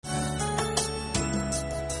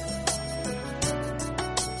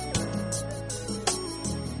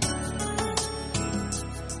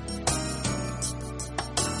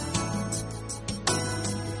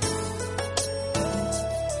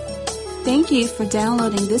Thank you for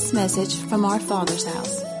downloading this message from our Father's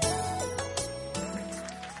house.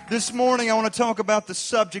 This morning I want to talk about the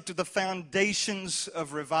subject of the foundations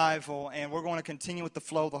of revival, and we're going to continue with the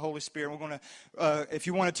flow of the Holy Spirit. We're going to, if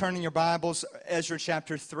you want to turn in your Bibles, Ezra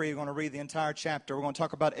chapter 3, we're going to read the entire chapter. We're going to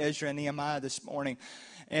talk about Ezra and Nehemiah this morning.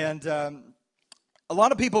 And a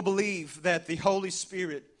lot of people believe that the Holy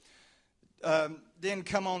Spirit didn't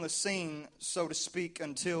come on the scene, so to speak,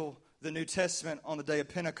 until the New Testament on the day of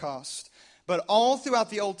Pentecost. But all throughout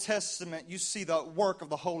the Old Testament, you see the work of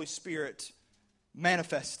the Holy Spirit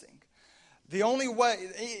manifesting. The only way,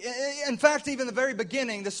 in fact, even the very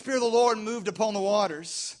beginning, the Spirit of the Lord moved upon the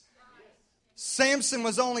waters. Samson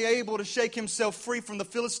was only able to shake himself free from the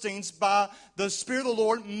Philistines by the Spirit of the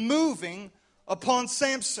Lord moving upon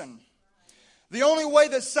Samson. The only way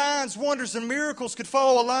that signs, wonders, and miracles could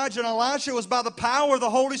follow Elijah and Elisha was by the power of the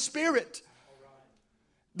Holy Spirit.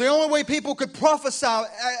 The only way people could prophesy,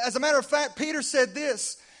 as a matter of fact, Peter said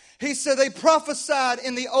this. He said they prophesied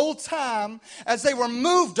in the old time as they were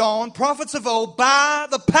moved on, prophets of old, by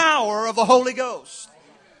the power of the Holy Ghost.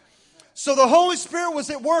 So the Holy Spirit was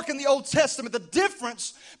at work in the Old Testament. The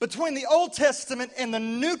difference between the Old Testament and the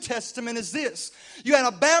New Testament is this. You had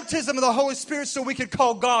a baptism of the Holy Spirit so we could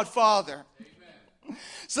call God Father.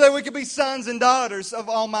 So that we could be sons and daughters of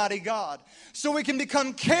Almighty God. So we can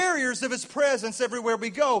become carriers of His presence everywhere we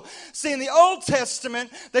go. See, in the Old Testament,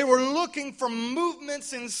 they were looking for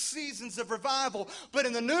movements and seasons of revival. But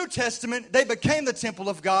in the New Testament, they became the temple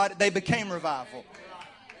of God. They became revival.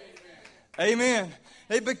 Amen.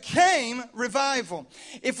 They became revival.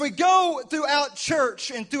 If we go throughout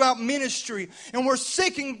church and throughout ministry and we're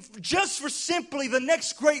seeking just for simply the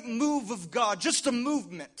next great move of God, just a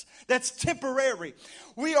movement that's temporary,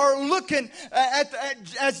 we are looking at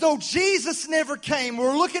as though Jesus never came.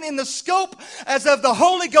 We're looking in the scope as of the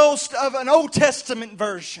Holy Ghost of an Old Testament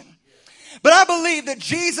version. But I believe that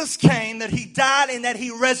Jesus came, that He died, and that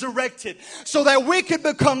He resurrected so that we could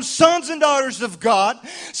become sons and daughters of God,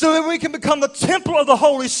 so that we can become the temple of the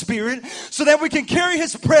Holy Spirit, so that we can carry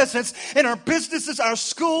His presence in our businesses, our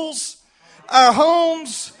schools, our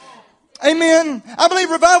homes. Amen. I believe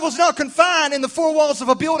revival is not confined in the four walls of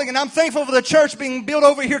a building, and I'm thankful for the church being built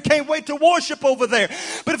over here. Can't wait to worship over there.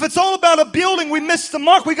 But if it's all about a building, we miss the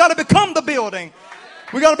mark. We got to become the building.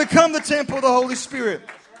 We got to become the temple of the Holy Spirit.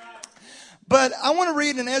 But I want to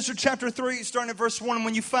read in Ezra chapter 3, starting at verse 1. And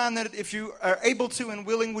when you find that, if you are able to and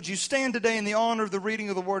willing, would you stand today in the honor of the reading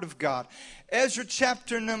of the Word of God? Ezra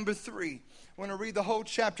chapter number 3. We're going to read the whole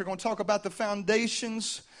chapter. We're going to talk about the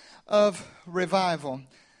foundations of revival.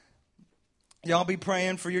 Y'all be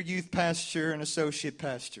praying for your youth pastor and associate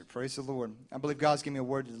pastor. Praise the Lord. I believe God's giving me a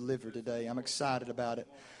word to deliver today. I'm excited about it.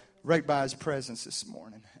 Right by His presence this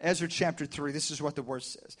morning. Ezra chapter 3, this is what the Word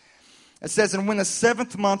says. It says, "And when the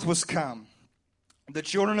 7th month was come, the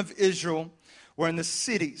children of Israel were in the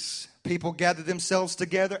cities. People gathered themselves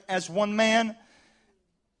together as one man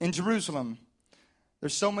in Jerusalem."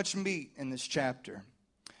 There's so much meat in this chapter.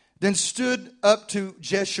 "Then stood up to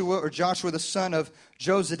Joshua the son of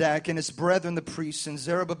Jozadak, and his brethren the priests, and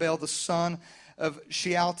Zerubbabel the son of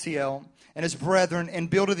Shealtiel, and his brethren, and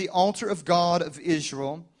builded the altar of God of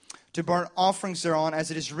Israel, to burn offerings thereon, as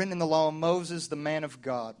it is written in the law of Moses, the man of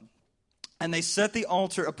God. And they set the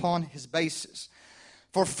altar upon his bases.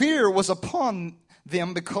 For fear was upon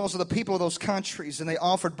them because of the people of those countries, and they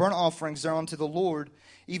offered burnt offerings thereon to the Lord,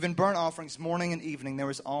 even burnt offerings morning and evening. There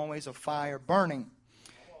was always a fire burning.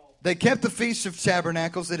 They kept the Feast of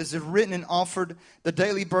Tabernacles, that is written, and offered the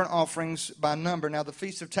daily burnt offerings by number." Now the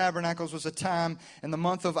Feast of Tabernacles was a time in the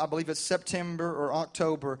month of, I believe it's September or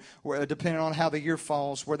October, where, depending on how the year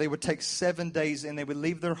falls, where they would take 7 days and they would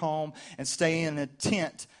leave their home and stay in a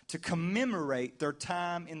tent to commemorate their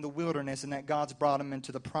time in the wilderness and that God's brought them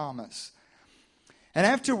into the promise. "And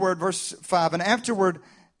afterward," verse 5, "and afterward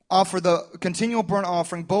offer the continual burnt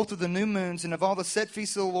offering, both of the new moons and of all the set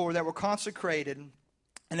feasts of the Lord that were consecrated,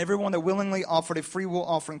 and everyone that willingly offered a freewill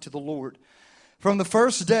offering to the Lord. From the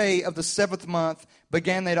first day of the 7th month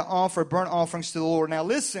began they to offer burnt offerings to the Lord." Now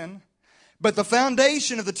listen, but the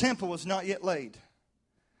foundation of the temple was not yet laid.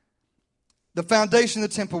 The foundation of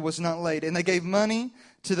the temple was not laid. "And they gave money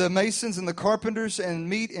to the masons and the carpenters, and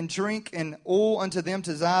meat and drink and oil unto them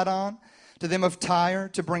to Zidon, to them of Tyre,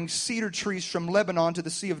 to bring cedar trees from Lebanon to the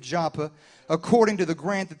sea of Joppa, according to the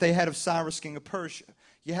grant that they had of Cyrus king of Persia."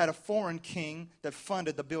 You had a foreign king that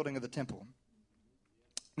funded the building of the temple.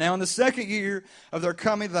 "Now in the 2nd year of their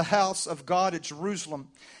coming to the house of God at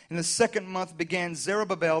Jerusalem, in the 2nd month began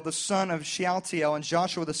Zerubbabel the son of Shealtiel, and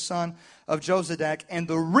Joshua the son of Jozadak, and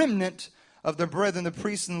the remnant of their brethren, the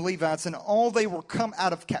priests and the Levites, and all they were come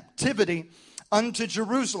out of captivity unto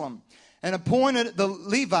Jerusalem. and appointed the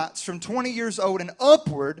Levites from 20 years old and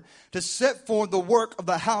upward to set forth the work of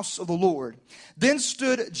the house of the Lord. Then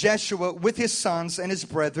stood Jeshua with his sons and his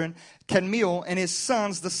brethren, Kadmiel and his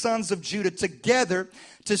sons, the sons of Judah, together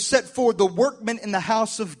to set forth the workmen in the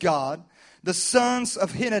house of God, the sons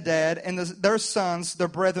of Henadad and their sons, their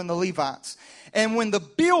brethren, the Levites. And when the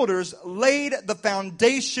builders laid the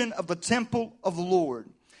foundation of the temple of the Lord,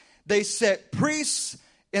 they set priests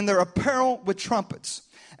in their apparel with trumpets,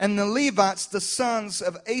 and the Levites, the sons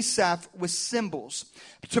of Asaph, with cymbals,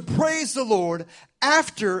 to praise the Lord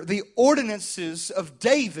after the ordinances of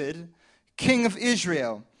David, king of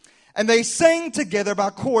Israel. And they sang together by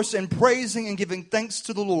course in praising and giving thanks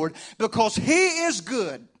to the Lord, because he is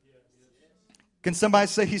good. Can somebody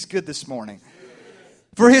say he's good this morning?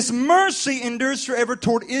 For his mercy endures forever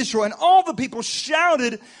toward Israel. And all the people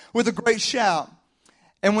shouted with a great shout.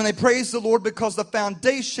 And when they praised the Lord, because the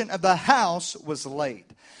foundation of the house was laid.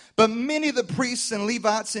 But many of the priests and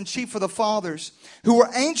Levites and chief of the fathers, who were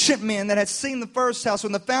ancient men that had seen the first house,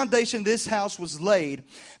 when the foundation of this house was laid,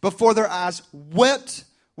 before their eyes, wept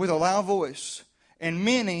with a loud voice. And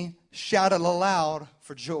many shouted aloud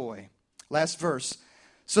for joy. Last verse.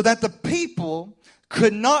 So that the people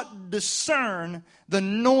could not discern the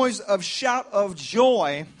noise of shout of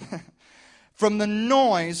joy from the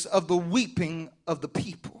noise of the weeping of the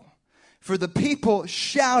people. For the people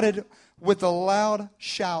shouted with a loud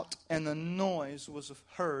shout, and the noise was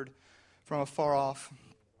heard from afar off.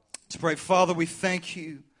 Let's pray. Father, we thank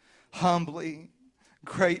you, humbly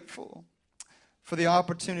grateful for the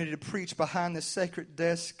opportunity to preach behind this sacred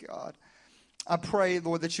desk, God. I pray,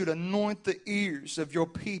 Lord, that you'd anoint the ears of your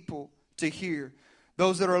people to hear.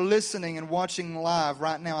 Those that are listening and watching live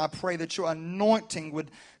right now, I pray that your anointing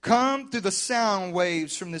would come through the sound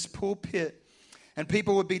waves from this pulpit, and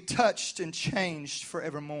people would be touched and changed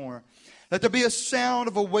forevermore. Let there be a sound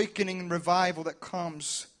of awakening and revival that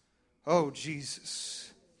comes, oh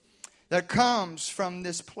Jesus, that comes from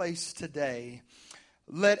this place today.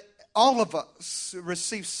 Let all of us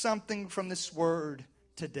receive something from this word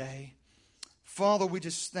today. Father, we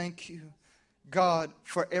just thank you, God,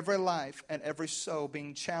 for every life and every soul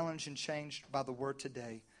being challenged and changed by the word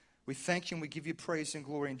today. We thank you and we give you praise and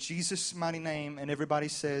glory in Jesus' mighty name. And everybody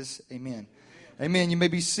says amen. Amen. You may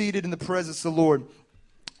be seated in the presence of the Lord.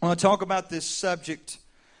 I want to talk about this subject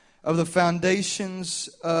of the foundations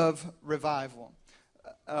of revival.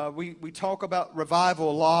 We talk about revival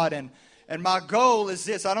a lot, and my goal is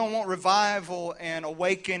this. I don't want revival and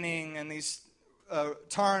awakening and these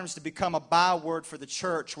terms to become a byword for the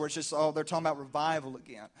church where it's just, oh, they're talking about revival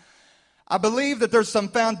again. I believe that there's some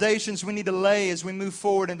foundations we need to lay as we move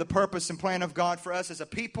forward in the purpose and plan of God for us as a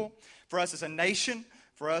people, for us as a nation,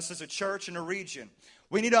 for us as a church and a region.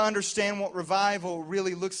 We need to understand what revival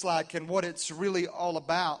really looks like and what it's really all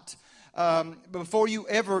about. Before you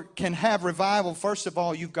ever can have revival, first of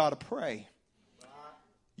all, you've got to pray.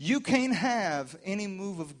 You can't have any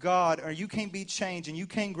move of God, or you can't be changed, and you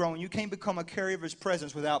can't grow, and you can't become a carrier of His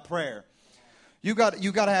presence without prayer. You got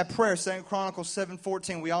to have prayer. 2 Chronicles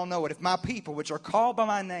 7:14, we all know it. If my people, which are called by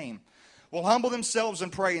my name, will humble themselves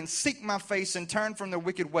and pray and seek my face and turn from their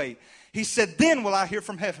wicked way, He said, then will I hear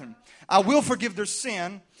from heaven. I will forgive their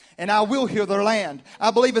sin, and I will heal their land. I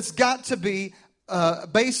believe it's got to be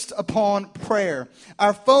based upon prayer.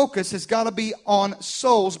 Our focus has got to be on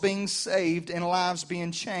souls being saved and lives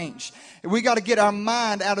being changed. We got to get our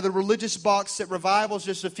mind out of the religious box that revival is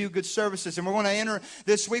just a few good services. And we're going to enter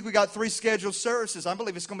this week. We got 3 scheduled services. I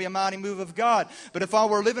believe it's going to be a mighty move of God. But if all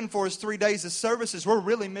we're living for is 3 days of services, we're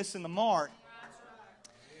really missing the mark.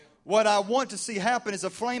 What I want to see happen is a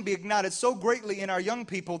flame be ignited so greatly in our young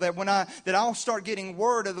people that I'll start getting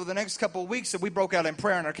word over the next couple of weeks that we broke out in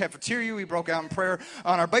prayer in our cafeteria, we broke out in prayer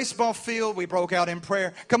on our baseball field, we broke out in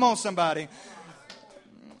prayer. Come on, somebody.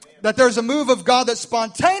 That there's a move of God that's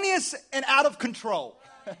spontaneous and out of control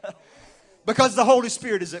because the Holy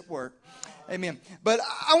Spirit is at work. Amen. But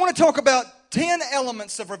I want to talk about 10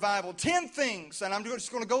 elements of revival, 10 things, and I'm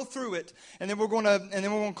just going to go through it, and then we're going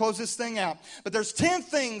to close this thing out. But there's 10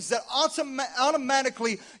 things that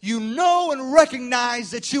automatically you know and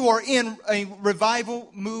recognize that you are in a revival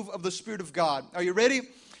move of the Spirit of God. Are you ready?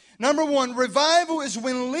 Number 1, revival is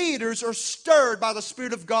when leaders are stirred by the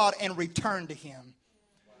Spirit of God and return to Him.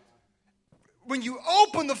 When you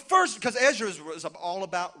open the first, because Ezra was all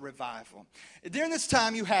about revival. During this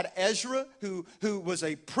time, you had Ezra, who was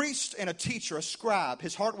a priest and a teacher, a scribe.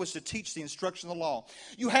 His heart was to teach the instruction of the law.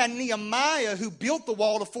 You had Nehemiah, who built the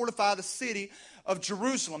wall to fortify the city of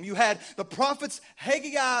Jerusalem. You had the prophets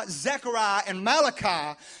Haggai, Zechariah, and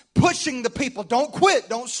Malachi pushing the people. Don't quit.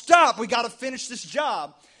 Don't stop. We got to finish this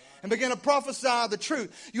job. and began to prophesy the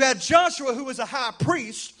truth. You had Joshua, who was a high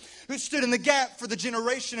priest, who stood in the gap for the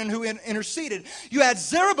generation and who interceded. You had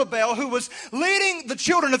Zerubbabel, who was leading the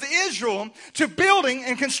children of Israel to building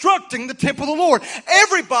and constructing the temple of the Lord.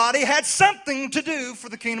 Everybody had something to do for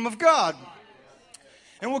the kingdom of God.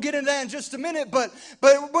 And we'll get into that in just a minute. But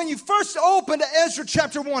when you first open to Ezra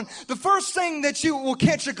chapter 1, the first thing that you will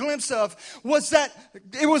catch a glimpse of was that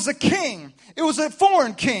it was a king. It was a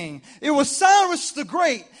foreign king. It was Cyrus the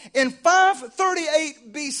Great in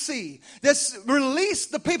 538 BC that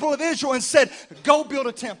released the people of Israel and said, go build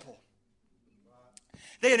a temple.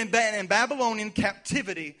 They had been in Babylonian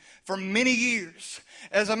captivity for many years.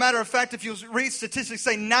 As a matter of fact, if you read statistics,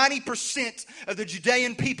 say 90% of the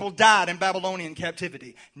Judean people died in Babylonian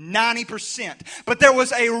captivity. 90%. But there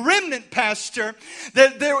was a remnant pastor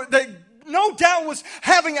that no doubt was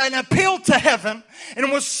having an appeal to heaven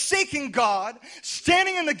and was seeking God,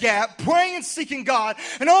 standing in the gap, praying and seeking God.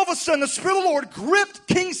 And all of a sudden, the Spirit of the Lord gripped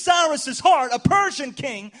King Cyrus's heart, a Persian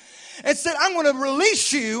king, and said, I'm going to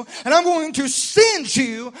release you and I'm going to send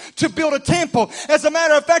you to build a temple. As a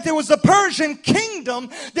matter of fact, it was the Persian kingdom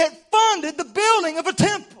that funded the building of a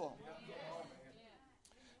temple.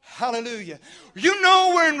 Hallelujah. You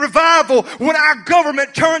know we're in revival when our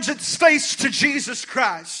government turns its face to Jesus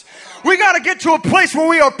Christ. We got to get to a place where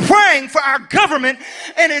we are praying for our government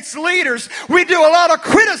and its leaders. We do a lot of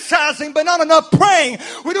criticizing, but not enough praying.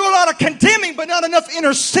 We do a lot of condemning, but not enough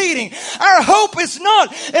interceding. Our hope is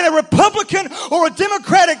not in a Republican or a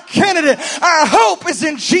Democratic candidate. Our hope is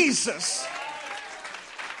in Jesus.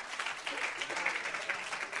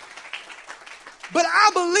 But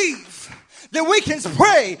I believe that we can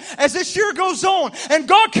pray as this year goes on, and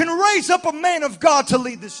God can raise up a man of God to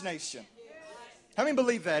lead this nation. How many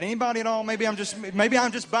believe that? Anybody at all? Maybe I'm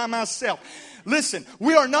just by myself. Listen,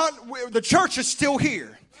 the church is still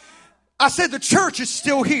here. I said the church is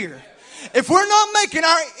still here. If we're not making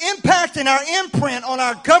our impact and our imprint on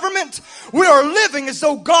our government, we are living as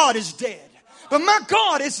though God is dead. But my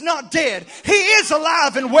God is not dead. He is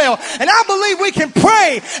alive and well. And I believe we can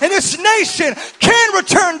pray and this nation can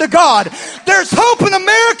return to God. There's hope in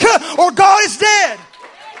America or God is dead.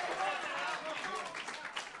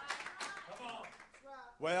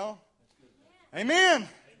 Well, amen.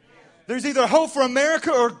 There's either hope for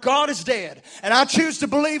America or God is dead. And I choose to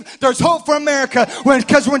believe there's hope for America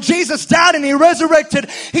because when Jesus died and He resurrected,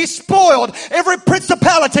 He spoiled every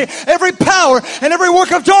principality, every power, and every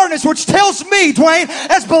work of darkness, which tells me, Dwayne,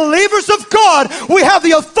 as believers of God, we have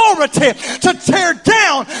the authority to tear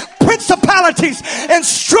down principalities and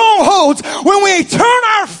strongholds when we turn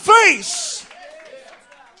our face.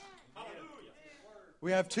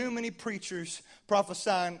 We have too many preachers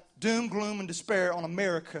prophesying doom, gloom, and despair on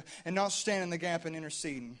America and not standing in the gap and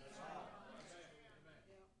interceding.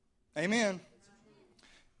 Amen.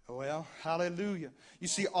 Well, hallelujah. You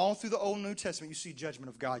see all through the Old and New Testament, you see judgment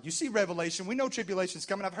of God. You see Revelation. We know tribulation's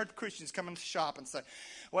coming. I've heard Christians come into shop and say,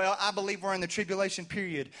 well, I believe we're in the tribulation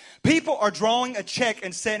period. People are drawing a check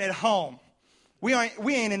and sitting at home. We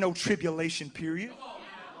ain't in no tribulation period.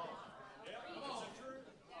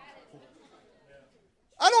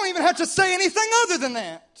 I don't even have to say anything other than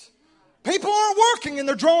that. People aren't working and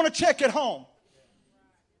they're drawing a check at home.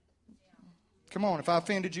 Come on, if I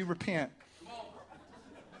offended you, repent.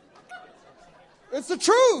 It's the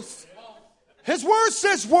truth. His word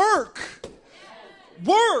says work.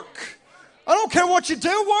 Work. I don't care what you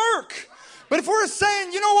do, work. But if we're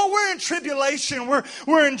saying, you know what, we're in tribulation,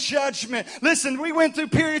 we're in judgment. Listen, we went through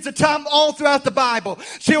periods of time all throughout the Bible.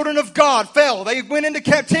 Children of God fell. They went into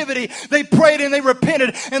captivity. They prayed and they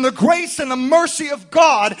repented. And the grace and the mercy of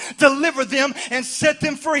God delivered them and set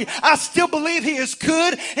them free. I still believe He is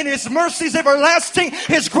good and His mercy is everlasting.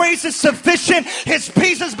 His grace is sufficient. His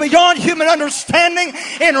peace is beyond human understanding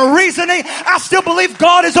and reasoning. I still believe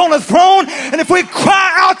God is on the throne. And if we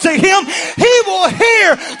cry out to Him, He will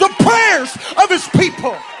hear the prayers of His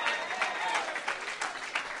people.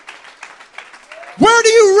 Where do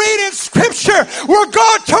you read in Scripture where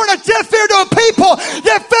God turned a deaf ear to a people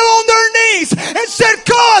that fell on their knees and said,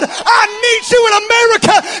 God, I need you in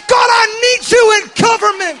America. God, I need you in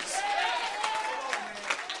government.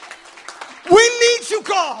 We need you,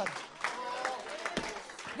 God.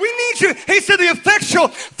 We need you. He said the effectual,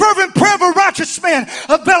 fervent prayer of a righteous man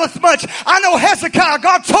availeth much. I know Hezekiah,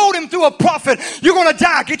 God told him through a prophet, you're going to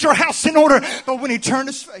die. Get your house in order. But when he turned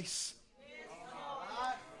his face,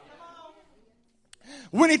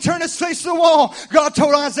 to the wall, God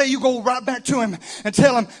told Isaiah, you go right back to him and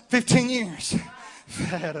tell him 15 years.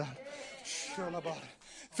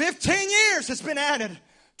 15 years has been added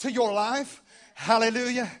to your life.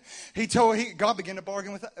 Hallelujah. God began to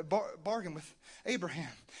bargain with Abraham.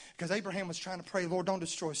 Because Abraham was trying to pray, Lord, don't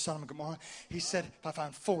destroy Sodom and Gomorrah. He said, if I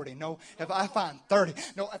find 40, no. If I find 30,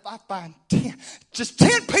 no. If I find 10, just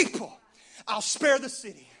 10 people, I'll spare the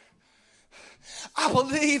city. I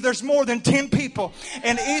believe there's more than 10 people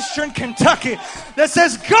in eastern Kentucky that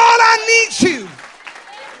says, God, I need you.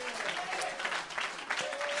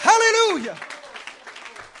 Hallelujah.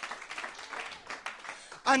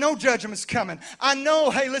 I know judgment's coming. I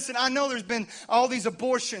know, hey, listen, I know there's been all these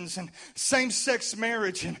abortions and same-sex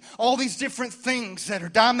marriage and all these different things that are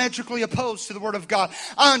diametrically opposed to the Word of God.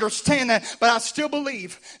 I understand that, but I still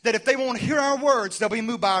believe that if they won't hear our words, they'll be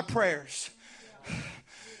moved by our prayers.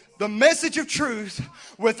 The message of truth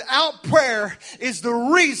without prayer is the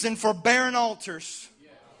reason for barren altars.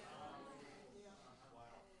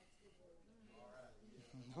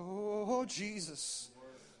 Oh, Jesus.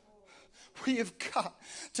 We have got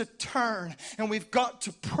to turn and we've got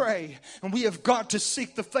to pray and we have got to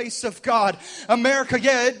seek the face of God. America,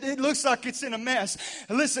 yeah, it looks like it's in a mess.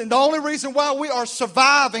 Listen, the only reason why we are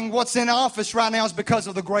surviving what's in office right now is because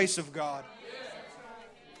of the grace of God.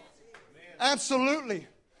 Absolutely.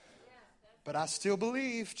 But I still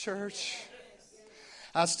believe, church.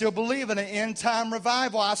 I still believe in an end-time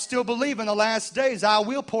revival. I still believe in the last days. I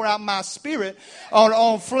will pour out my spirit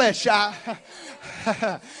on flesh.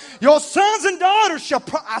 Your sons and daughters shall...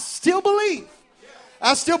 I still believe.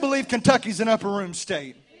 I still believe Kentucky's an upper room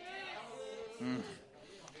state.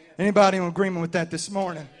 Anybody in agreement with that this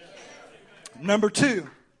morning? Number 2.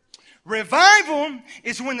 Revival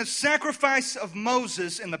is when the sacrifice of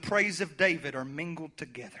Moses and the praise of David are mingled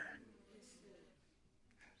together.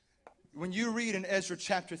 When you read in Ezra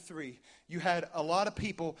chapter 3, you had a lot of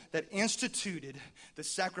people that instituted the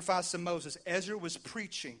sacrifice of Moses. Ezra was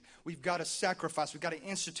preaching, we've got to sacrifice, we've got to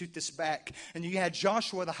institute this back. And you had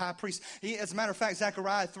Joshua the high priest. As a matter of fact,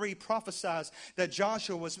 Zechariah 3 prophesies that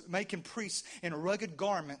Joshua was making priests in rugged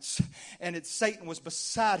garments. And Satan was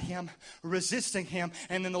beside him, resisting him.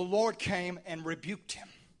 And then the Lord came and rebuked him.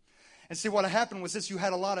 And see, what happened was this: you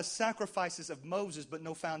had a lot of sacrifices of Moses, but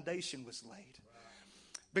no foundation was laid.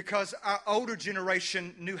 Because our older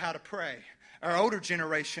generation knew how to pray. Our older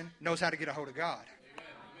generation knows how to get a hold of God.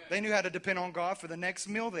 They knew how to depend on God for the next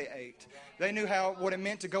meal they ate. They knew what it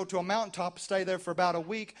meant to go to a mountaintop, stay there for about a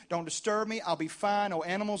week. Don't disturb me. I'll be fine. No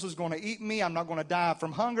animals is going to eat me. I'm not going to die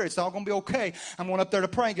from hunger. It's all going to be okay. I'm going up there to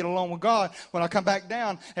pray and get along with God. When I come back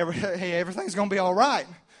down, everything's going to be all right.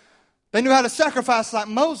 They knew how to sacrifice like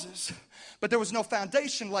Moses. But there was no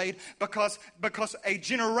foundation laid because a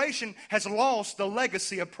generation has lost the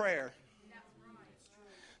legacy of prayer.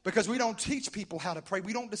 Because we don't teach people how to pray.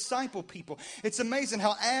 We don't disciple people. It's amazing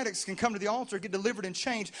how addicts can come to the altar, get delivered and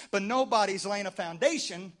changed, but nobody's laying a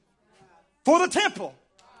foundation for the temple.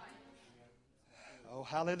 Oh,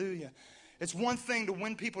 hallelujah. It's one thing to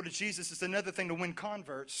win people to Jesus. It's another thing to win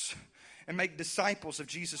converts and make disciples of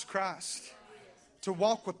Jesus Christ. To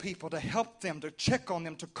walk with people, to help them, to check on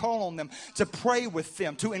them, to call on them, to pray with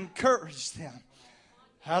them, to encourage them.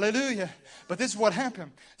 Hallelujah. But this is what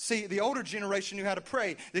happened. See, the older generation knew how to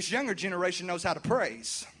pray. This younger generation knows how to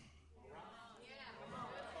praise.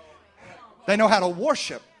 They know how to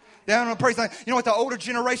worship. They don't know how to praise. You know what the older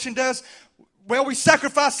generation does? Well, we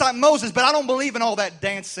sacrifice like Moses, but I don't believe in all that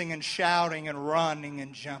dancing and shouting and running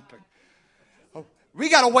and jumping. We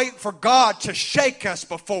got to wait for God to shake us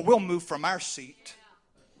before we'll move from our seat.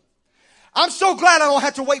 I'm so glad I don't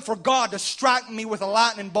have to wait for God to strike me with a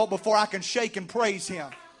lightning bolt before I can shake and praise Him.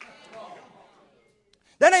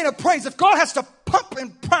 That ain't a praise. If God has to pump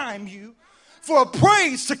and prime you for a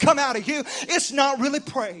praise to come out of you, it's not really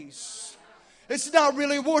praise. It's not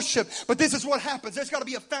really worship. But this is what happens. There's got to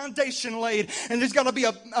be a foundation laid. And there's got to be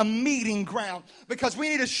a meeting ground. Because we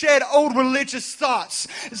need to shed old religious thoughts.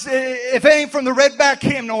 If it ain't from the redback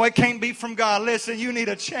hymn, no, it can't be from God. Listen, you need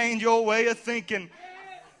to change your way of thinking.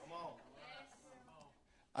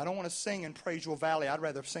 I don't want to sing and praise your valley. I'd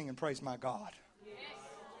rather sing and praise my God.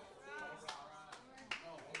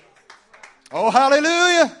 Oh,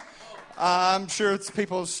 hallelujah. I'm sure it's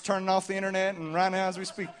people's turning off the internet and right now as we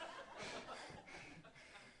speak.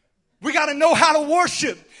 We got to know how to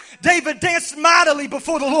worship. David danced mightily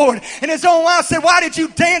before the Lord. And his own wife said, why did you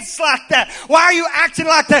dance like that? Why are you acting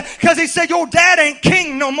like that? Because he said, your dad ain't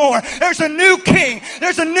king no more. There's a new king.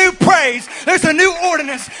 There's a new praise. There's a new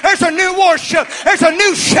ordinance. There's a new worship. There's a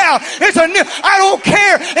new shout. There's a new... I don't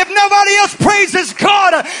care if nobody else praises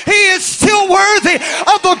God. He is still worthy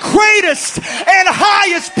of the greatest and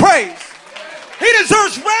highest praise. He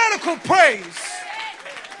deserves radical praise.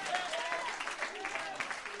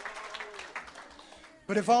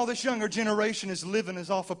 But if all this younger generation is living as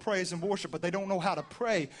off of praise and worship, but they don't know how to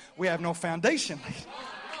pray, we have no foundation.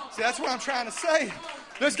 See, that's what I'm trying to say.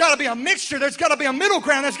 There's got to be a mixture. There's got to be a middle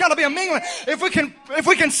ground. There's got to be a mingling. If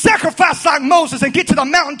we can sacrifice like Moses and get to the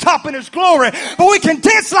mountaintop in his glory, but we can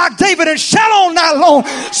dance like David and shout all night long,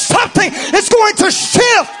 something is going to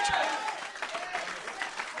shift.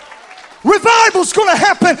 Revival's going to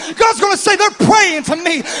happen. God's going to say, they're praying to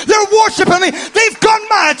me. They're worshiping me. They've got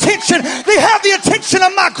my attention. They have the attention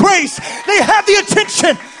of my grace. They have the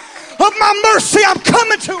attention of my mercy. I'm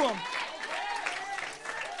coming to them.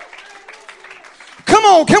 Come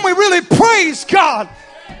on, can we really praise God?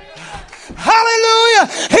 Hallelujah.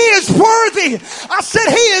 He is worthy. I said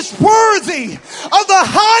he is worthy of the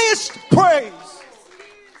highest praise.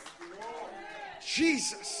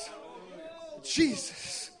 Jesus.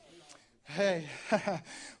 Jesus. Hey,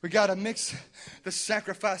 we got to mix the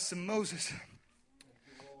sacrifice of Moses.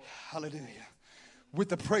 Hallelujah. With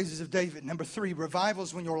the praises of David. Number 3, revival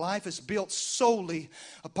is when your life is built solely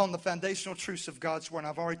upon the foundational truths of God's word. And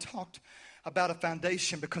I've already talked about a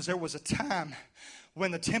foundation because there was a time when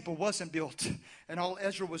the temple wasn't built and all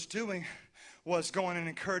Ezra was doing was going and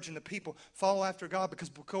encouraging the people follow after God, because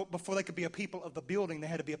before they could be a people of the building, they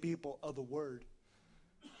had to be a people of the word.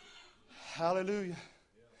 Hallelujah.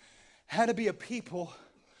 Had to be a people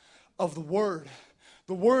of the word.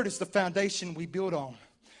 The word is the foundation we build on.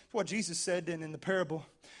 That's what Jesus said in the parable,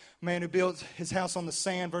 man who built his house on the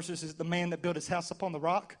sand versus the man that built his house upon the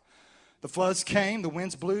rock. The floods came, the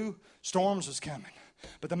winds blew, storms was coming.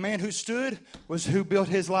 But the man who stood was who built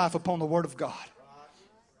his life upon the word of God.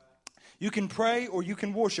 You can pray or you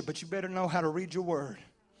can worship, but you better know how to read your word.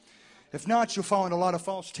 If not, you'll fall into a lot of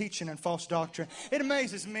false teaching and false doctrine. It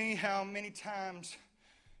amazes me how many times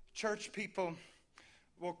church people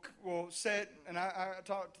will sit, and I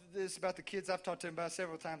talked this about the kids. I've talked to them about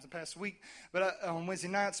several times in the past week, but on Wednesday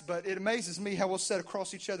nights. But it amazes me how we'll sit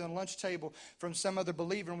across each other on a lunch table from some other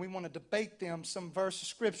believer, and we want to debate them some verse of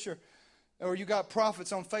scripture. Or you got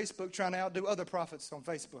prophets on Facebook trying to outdo other prophets on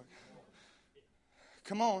Facebook.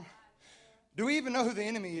 Come on. Do we even know who the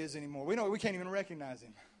enemy is anymore? We can't even recognize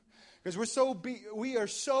him. Because we are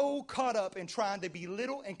so caught up in trying to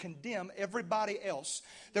belittle and condemn everybody else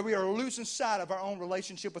that we are losing sight of our own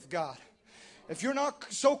relationship with God. If you're not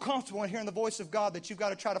so comfortable in hearing the voice of God that you've got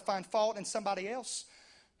to try to find fault in somebody else,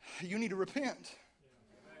 you need to repent.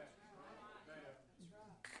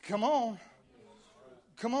 Come on.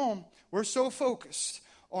 Come on. We're so focused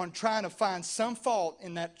on trying to find some fault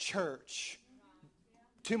in that church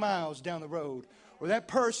 2 miles down the road, or that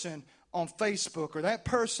person on Facebook, or that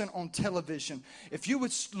person on television. If you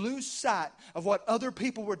would lose sight of what other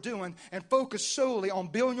people were doing and focus solely on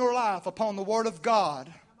building your life upon the Word of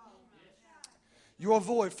God, you'll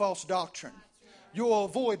avoid false doctrine. You'll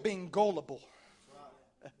avoid being gullible.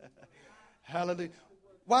 Hallelujah.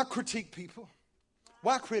 Why critique people?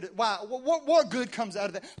 Why critic? Why? What good comes out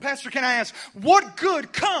of that? Pastor, can I ask, what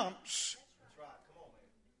good comes?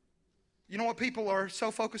 You know what people are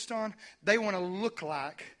so focused on? They want to look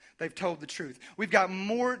like they've told the truth. We've got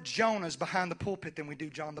more Jonahs behind the pulpit than we do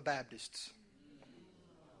John the Baptists.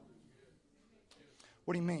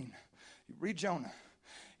 What do you mean? Read Jonah.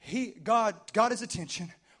 God got his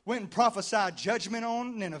attention, went and prophesied judgment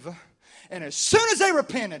on Nineveh, and as soon as they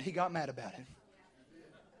repented, he got mad about it.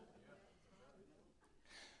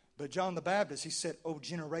 But John the Baptist, he said, "O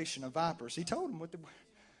generation of vipers." He told them what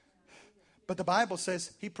but the Bible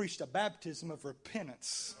says he preached a baptism of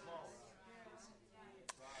repentance.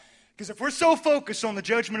 Because if we're so focused on the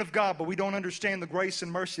judgment of God, but we don't understand the grace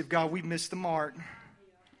and mercy of God, we miss the mark.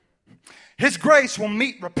 His grace will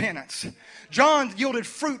meet repentance. John yielded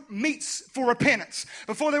fruit meets for repentance.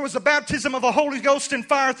 Before there was a baptism of the Holy Ghost and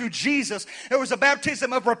fire through Jesus, there was a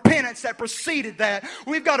baptism of repentance that preceded that.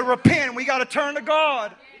 We've got to repent and we got to turn to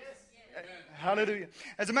God. Hallelujah.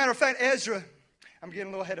 As a matter of fact, Ezra, I'm getting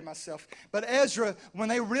a little ahead of myself. But Ezra, when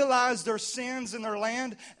they realized their sins in their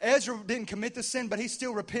land, Ezra didn't commit the sin, but he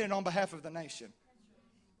still repented on behalf of the nation.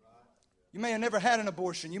 You may have never had an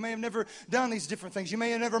abortion. You may have never done these different things. You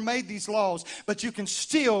may have never made these laws, but you can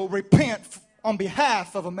still repent on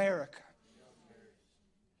behalf of America.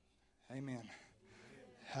 Amen.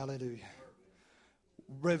 Hallelujah.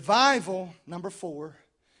 Revival, number 4,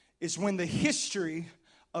 is when the history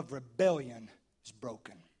of rebellion is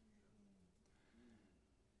broken.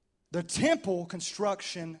 The temple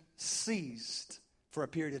construction ceased for a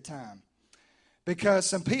period of time because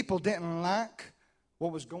some people didn't like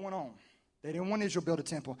what was going on. They didn't want Israel to build a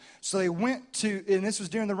temple. So they went to, and this was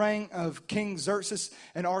during the reign of King Xerxes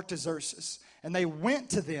and Artaxerxes. And they went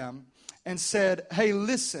to them and said, "Hey,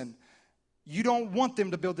 listen, you don't want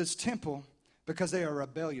them to build this temple because they are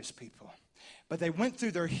rebellious people. But they went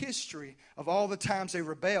through their history of all the times they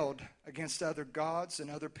rebelled against other gods and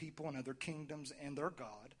other people and other kingdoms and their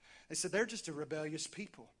God. They said, they're just a rebellious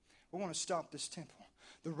people. We want to stop this temple.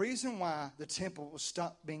 The reason why the temple was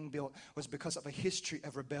stopped being built was because of a history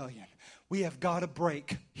of rebellion. We have got to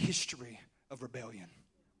break history of rebellion.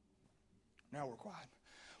 Now we're quiet.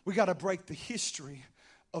 We got to break the history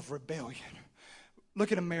of rebellion.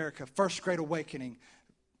 Look at America, First Great Awakening.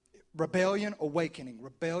 Rebellion, awakening.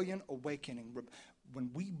 Rebellion, awakening. When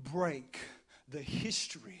we break the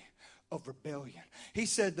history of rebellion. He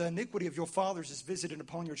said, the iniquity of your fathers is visited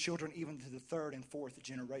upon your children even to the third and fourth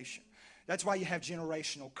generation. That's why you have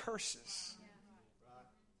generational curses.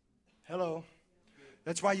 Hello.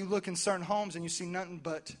 That's why you look in certain homes and you see nothing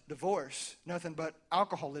but divorce, nothing but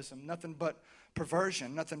alcoholism, nothing but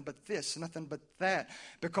perversion, nothing but this, nothing but that.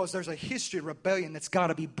 Because there's a history of rebellion that's got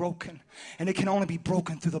to be broken. And it can only be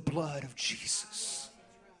broken through the blood of Jesus.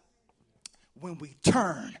 When we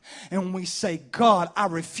turn and when we say, God, I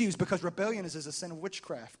refuse. Because rebellion is a sin of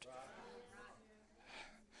witchcraft.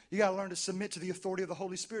 You got to learn to submit to the authority of the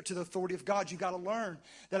Holy Spirit, to the authority of God. You got to learn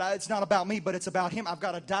that it's not about me, but it's about Him. I've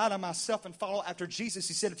got to die to myself and follow after Jesus.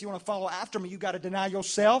 He said, if you want to follow after me, you got to deny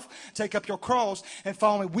yourself, take up your cross, and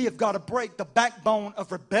follow me. We have got to break the backbone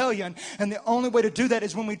of rebellion. And the only way to do that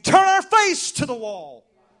is when we turn our face to the wall.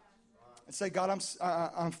 And say, God,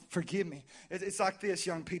 forgive me. It's like this,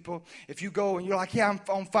 young people. If you go and you're like, yeah, I'm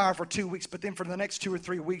on fire for 2 weeks, but then for the next 2 or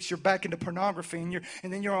 3 weeks, you're back into pornography, and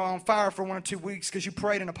then you're on fire for 1 or 2 weeks because you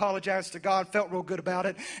prayed and apologized to God, felt real good about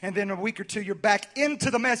it, and then a week or two, you're back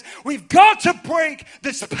into the mess. We've got to break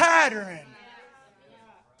this pattern.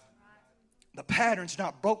 The pattern's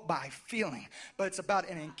not broke by feeling, but it's about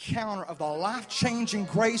an encounter of the life-changing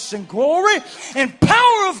grace and glory and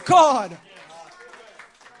power of God.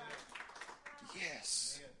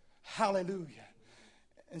 Hallelujah.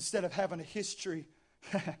 Instead of having a history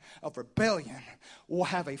of rebellion, we'll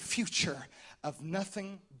have a future of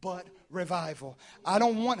nothing but revival. I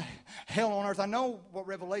don't want hell on earth. I know what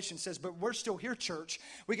Revelation says, but we're still here, church.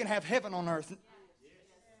 We can have heaven on earth.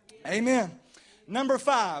 Amen. Number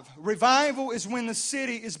 5, revival is when the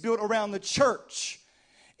city is built around the church,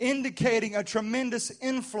 indicating a tremendous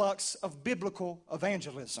influx of biblical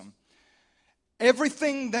evangelism.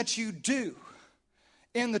 Everything that you do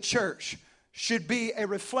in the church should be a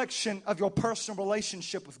reflection of your personal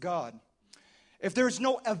relationship with God. If there's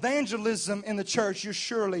no evangelism in the church, you're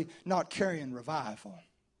surely not carrying revival.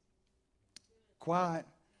 Quiet.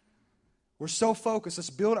 We're so focused. Let's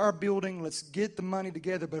build our building. Let's get the money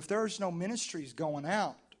together. But if there's no ministries going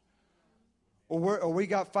out, or we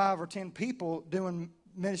got 5 or 10 people doing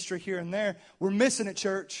ministry here and there, we're missing it,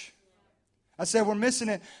 church. I said we're missing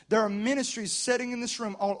it. There are ministries sitting in this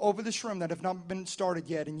room, all over this room, that have not been started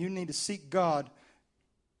yet, and you need to seek God.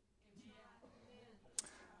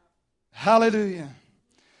 Hallelujah.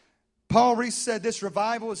 Paul Reese said this,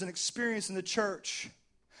 revival is an experience in the church,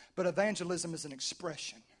 but evangelism is an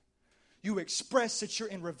expression. You express that you're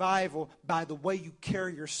in revival by the way you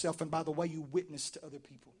carry yourself and by the way you witness to other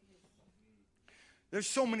people. There's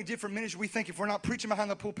so many different ministries. We think if we're not preaching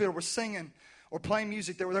behind the pulpit or we're singing or playing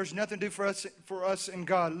music, there's nothing to do for us and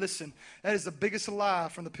God. Listen, that is the biggest lie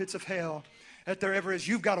from the pits of hell that there ever is.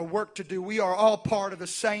 You've got a work to do. We are all part of the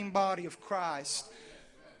same body of Christ.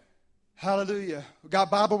 Hallelujah. We got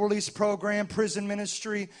Bible release program, prison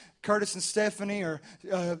ministry. Curtis and Stephanie are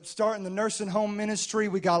starting the nursing home ministry.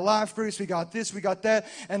 We got life groups. We got this. We got that.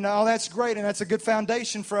 And all that's great. And that's a good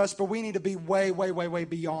foundation for us. But we need to be way, way, way, way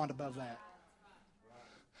beyond above that.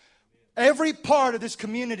 Every part of this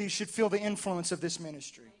community should feel the influence of this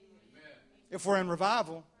ministry. If we're in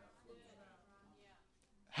revival.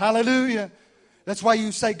 Hallelujah. That's why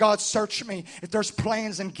you say, God, search me. If there's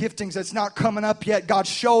plans and giftings that's not coming up yet, God,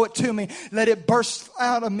 show it to me. Let it burst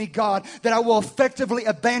out of me, God, that I will effectively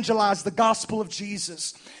evangelize the gospel of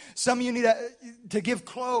Jesus. Some of you need to give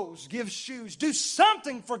clothes, give shoes, do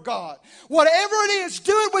something for God. Whatever it is,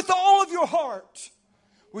 do it with all of your heart.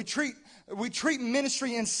 We treat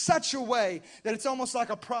ministry in such a way that it's almost like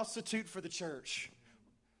a prostitute for the church.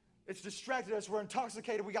 It's distracted us. We're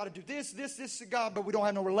intoxicated. We got to do this to God, but we don't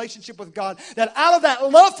have no relationship with God. That out of that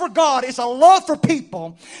love for God is a love for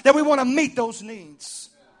people that we want to meet those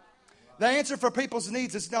needs. The answer for people's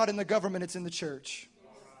needs is not in the government, it's in the church.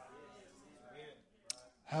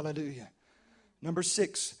 Hallelujah. Number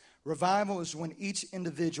 6, revival is when each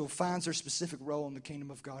individual finds their specific role in the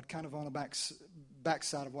kingdom of God, kind of on the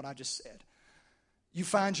backside of what I just said. You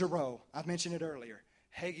find your role. I mentioned it earlier.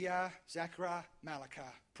 Haggai, Zechariah, Malachi,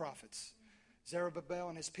 prophets. Zerubbabel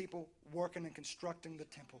and his people working and constructing the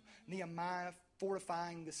temple. Nehemiah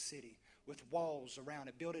fortifying the city with walls around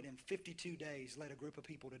it. Built it in 52 days, led a group of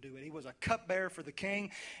people to do it. He was a cupbearer for the king,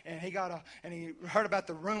 and he heard about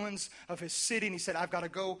the ruins of his city, and he said, I've got to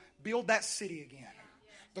go build that city again.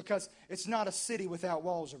 Because it's not a city without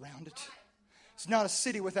walls around it. It's not a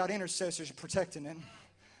city without intercessors protecting it.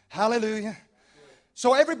 Hallelujah.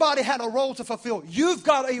 So everybody had a role to fulfill. You've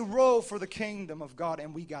got a role for the kingdom of God,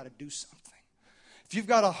 and we got to do something. If you've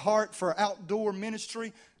got a heart for outdoor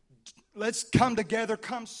ministry, let's come together.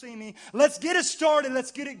 Come see me. Let's get it started.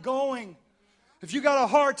 Let's get it going. If you got a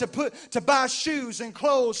heart to buy shoes and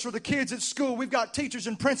clothes for the kids at school, we've got teachers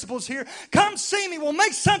and principals here. Come see me. We'll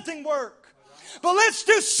make something work. But let's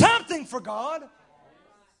do something for God.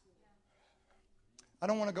 I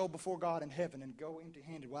don't want to go before God in heaven and go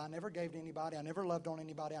empty-handed. Well, I never gave to anybody. I never loved on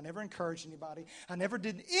anybody. I never encouraged anybody. I never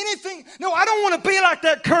did anything. No, I don't want to be like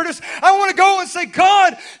that, Curtis. I want to go and say,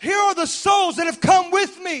 God, here are the souls that have come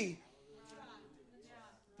with me.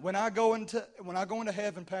 When I go into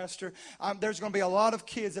heaven, Pastor, there's going to be a lot of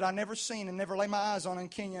kids that I never seen and never lay my eyes on in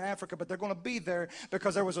Kenya and Africa, but they're going to be there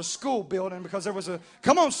because there was a school building, because there was a,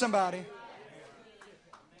 come on somebody.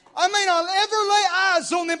 I may not ever lay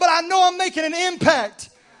eyes on them, but I know I'm making an impact.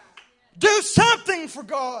 Do something for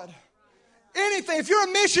God. Anything. If you're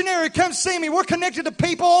a missionary, come see me. We're connected to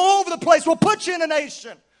people all over the place. We'll put you in a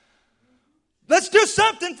nation. Let's do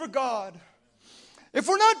something for God. If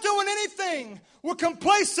we're not doing anything, we're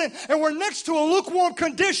complacent and we're next to a lukewarm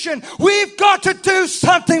condition. We've got to do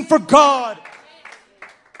something for God.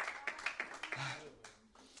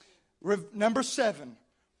 Number 7.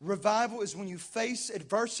 Revival is when you face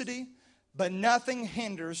adversity, but nothing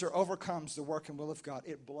hinders or overcomes the work and will of God.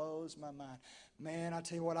 It blows my mind. Man, I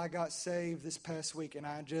tell you what, I got saved this past week, and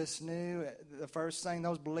I just knew the first thing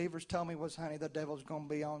those believers told me was, honey, the devil's going to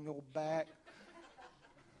be on your back.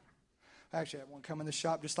 Actually, I had one come in the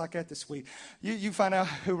shop just like that this week. You find out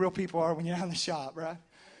who real people are when you're out in the shop, right?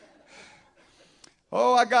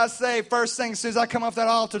 Oh, I got saved. First thing, as soon as I come off that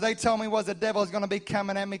altar, they told me was the devil is going to be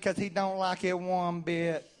coming at me because he don't like it one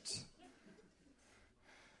bit.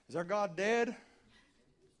 Is our God dead?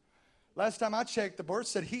 Last time I checked, the word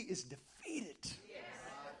said he is defeated.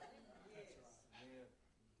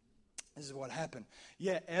 This is what happened.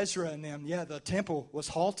 Yeah, Ezra and them, the temple was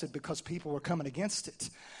halted because people were coming against it.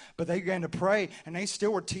 But they began to pray, and they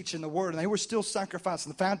still were teaching the word, and they were still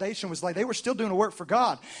sacrificing. The foundation was laid. They were still doing the work for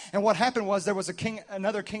God. And what happened was there was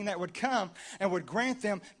another king that would come and would grant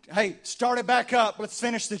them, hey, start it back up. Let's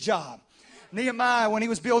finish the job. Nehemiah, when he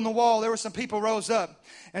was building the wall, there were some people rose up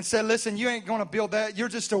and said, listen, you ain't going to build that. You're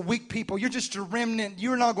just a weak people. You're just a remnant.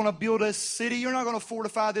 You're not going to build a city. You're not going to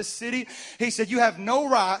fortify this city. He said, you have no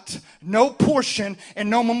right, no portion, and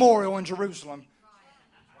no memorial in Jerusalem.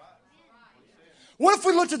 What if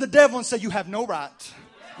we looked at the devil and said, you have no right,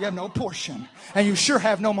 you have no portion, and you sure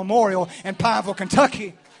have no memorial in Pineville,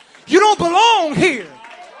 Kentucky? You don't belong here.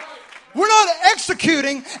 We're not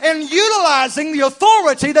executing and utilizing the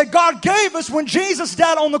authority that God gave us when Jesus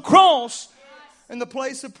died on the cross in the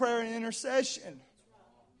place of prayer and intercession.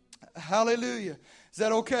 Hallelujah. Is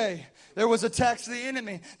that okay? There was attacks of the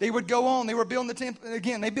enemy. They would go on. They were building the temple.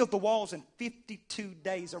 Again, they built the walls in 52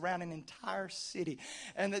 days around an entire city.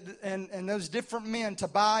 And those different men,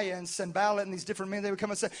 Tobiah and Sanballat and these different men, they would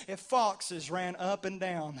come and say, if foxes ran up and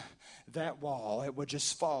down that wall, it would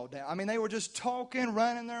just fall down. I mean, they were just talking,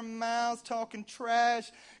 running their mouths, talking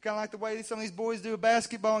trash, kind of like the way some of these boys do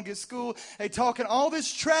basketball and get school. They talking all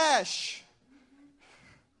this trash.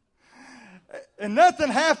 And nothing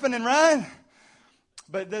happening, right?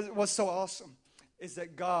 But what's so awesome is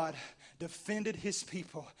that God defended his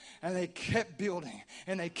people, and they kept building,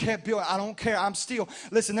 and they kept building. I don't care.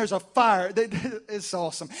 Listen, there's a fire. It's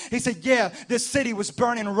awesome. He said, yeah, this city was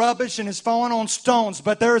burning rubbish and is falling on stones,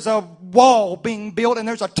 but there's a wall being built, and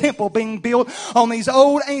there's a temple being built on these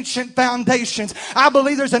old ancient foundations. I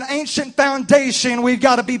believe there's an ancient foundation we've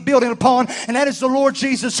got to be building upon, and that is the Lord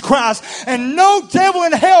Jesus Christ. And no devil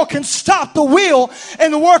in hell can stop the will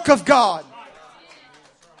and the work of God.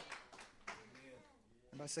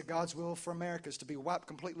 I said God's will for America is to be wiped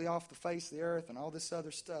completely off the face of the earth and all this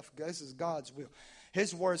other stuff. This is God's will.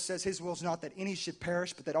 His word says his will is not that any should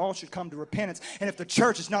perish, but that all should come to repentance. And if the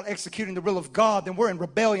church is not executing the will of God, then we're in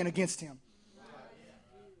rebellion against him.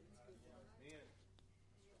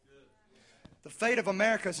 The fate of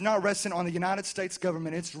America is not resting on the United States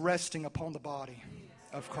government. It's resting upon the body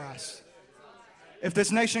of Christ. If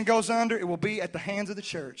this nation goes under, it will be at the hands of the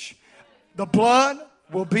church. The blood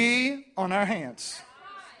will be on our hands.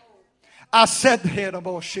 I said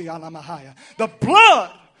the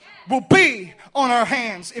blood will be on our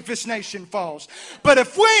hands if this nation falls. But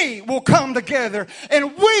if we will come together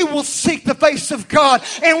and we will seek the face of God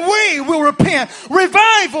and we will repent,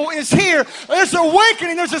 revival is here. There's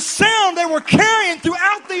awakening. There's a sound that we're carrying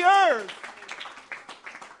throughout the earth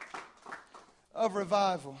of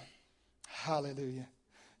revival. Hallelujah.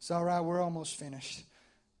 It's all right. We're almost finished.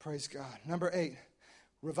 Praise God. Number 8.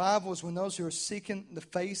 Revival is when those who are seeking the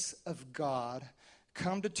face of God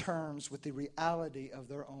come to terms with the reality of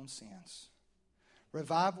their own sins.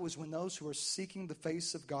 Revival is when those who are seeking the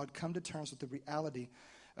face of God come to terms with the reality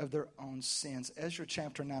of their own sins. Ezra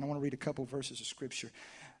chapter 9, I want to read a couple verses of Scripture.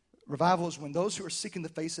 Revival is when those who are seeking the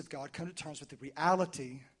face of God come to terms with the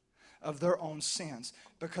reality of their own sins.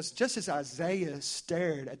 Because just as Isaiah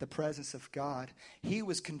stared at the presence of God, he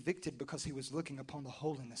was convicted because he was looking upon the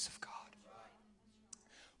holiness of God.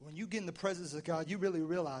 When you get in the presence of God, you really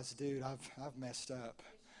realize, dude, I've messed up.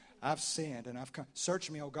 I've sinned and I've come. Search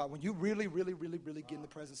me, oh God. When you really get in the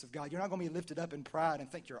presence of God, you're not going to be lifted up in pride and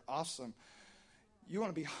think you're awesome. You want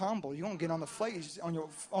to be humble. You want to get on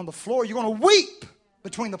the floor. You're going to weep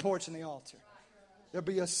between the porch and the altar. There'll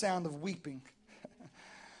be a sound of weeping.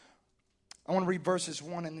 I want to read verses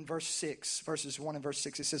 1 and then verse 6. Verses 1 and verse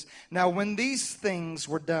 6. It says, "Now when these things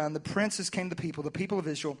were done, the princes came to the people of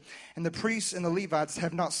Israel, and the priests and the Levites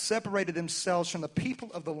have not separated themselves from the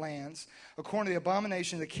people of the lands, according to the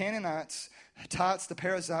abomination of the Canaanites, the Hittites, the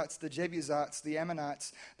Perizzites, the Jebusites, the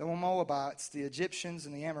Ammonites, the Moabites, the Egyptians,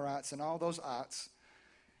 and the Amorites, and all those ites."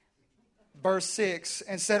 Verse 6,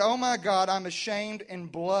 "And said, O my God, I'm ashamed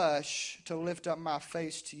and blush to lift up my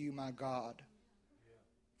face to you, my God.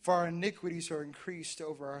 For our iniquities are increased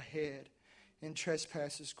over our head, and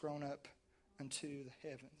trespasses grown up unto the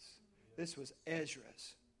heavens." This was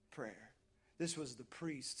Ezra's prayer. This was the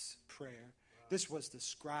priest's prayer. This was the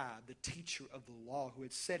scribe, the teacher of the law, who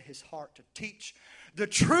had set his heart to teach the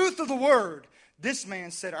truth of the word. This man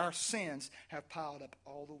said, our sins have piled up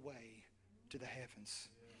all the way to the heavens.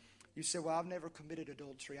 You say, well, I've never committed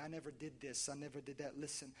adultery. I never did this. I never did that.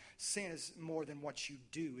 Listen, sin is more than what you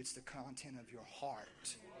do. It's the content of your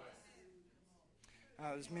heart.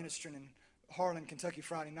 I was ministering in Harlan, Kentucky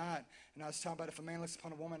Friday night, and I was talking about if a man looks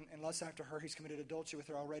upon a woman and lusts after her, he's committed adultery with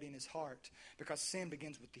her already in his heart, because sin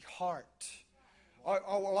begins with the heart.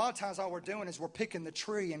 A lot of times all we're doing is we're picking the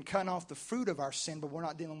tree and cutting off the fruit of our sin, but we're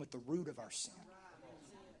not dealing with the root of our sin.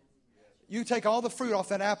 You take all the fruit off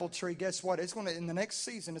that apple tree, guess what? It's going to, in the next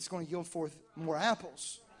season, it's going to yield forth more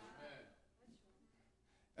apples.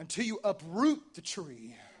 Until you uproot the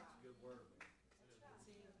tree.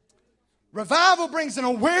 Revival brings an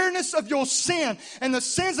awareness of your sin and the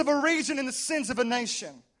sins of a region and the sins of a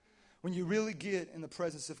nation. When you really get in the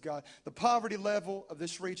presence of God. The poverty level of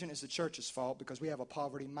this region is the church's fault because we have a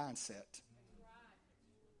poverty mindset.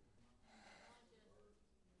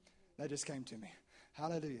 That just came to me.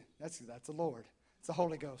 Hallelujah. That's the Lord. It's the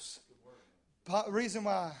Holy Ghost. Reason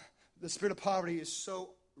why the spirit of poverty is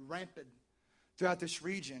so rampant throughout this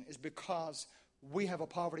region is because we have a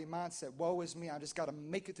poverty mindset. Woe is me. I just got to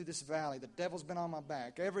make it through this valley. The devil's been on my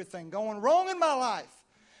back. Everything going wrong in my life.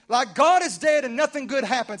 Like God is dead and nothing good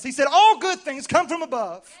happens. He said all good things come from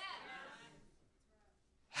above.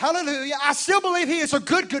 Hallelujah. I still believe He is a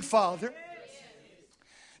good Father.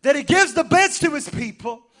 That He gives the best to His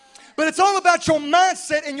people. But it's all about your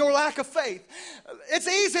mindset and your lack of faith. It's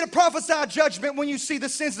easy to prophesy judgment when you see the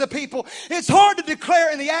sins of the people. It's hard to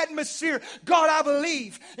declare in the atmosphere, God, I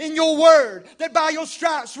believe in your word that by your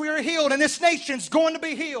stripes we are healed and this nation's going to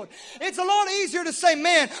be healed. It's a lot easier to say,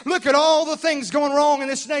 man, look at all the things going wrong in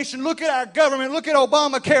this nation. Look at our government. Look at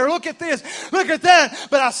Obamacare. Look at this. Look at that.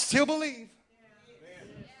 But I still believe.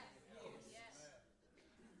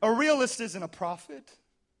 A realist isn't a prophet.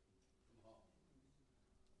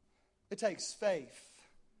 It takes faith.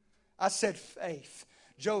 I said faith.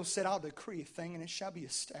 Job said, I'll decree a thing and it shall be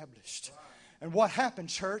established. And what happened,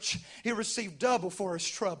 church? He received double for his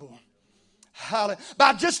trouble.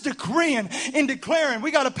 By just decreeing and declaring.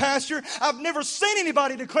 We got a pastor. I've never seen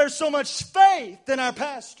anybody declare so much faith than our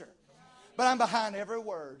pastor. But I'm behind every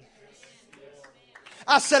word.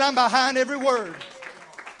 I said I'm behind every word.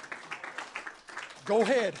 Go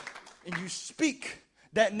ahead and you speak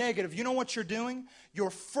that negative. You know what you're doing? You're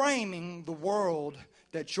framing the world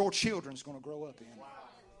that your children's going to grow up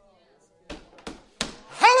in.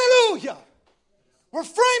 Hallelujah! We're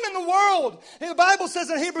framing the world. And the Bible says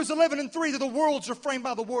in Hebrews 11:3 that the worlds are framed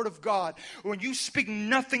by the word of God. When you speak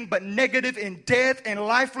nothing but negative and death and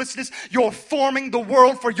lifelessness, you're forming the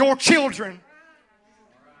world for your children.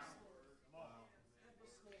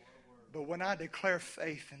 But when I declare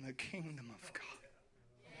faith in the kingdom of God,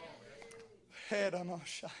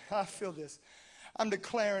 I feel this. I'm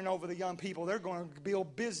declaring over the young people, they're going to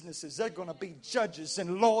build businesses. They're going to be judges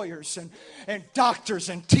and lawyers and doctors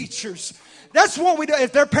and teachers. That's what we do.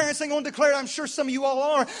 If their parents ain't going to declare it, I'm sure some of you all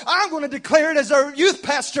are. I'm going to declare it as a youth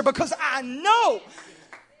pastor because I know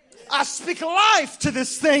I speak life to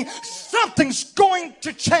this thing. Something's going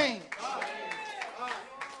to change.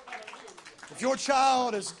 If your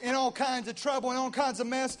child is in all kinds of trouble and all kinds of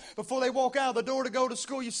mess, before they walk out the door to go to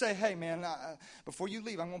school, you say, hey, man, before you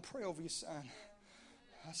leave, I'm going to pray over you, son.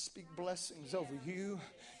 I speak blessings over you.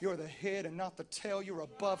 You're the head and not the tail. You're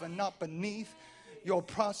above and not beneath. You'll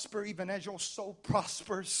prosper even as your soul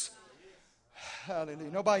prospers.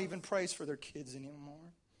 Hallelujah. Nobody even prays for their kids anymore.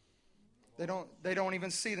 They don't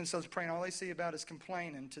even see themselves praying. All they see about is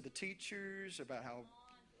complaining to the teachers about how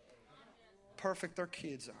perfect their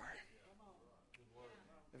kids are.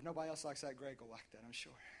 If nobody else likes that, Greg will like that, I'm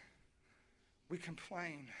sure. We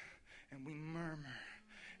complain and we murmur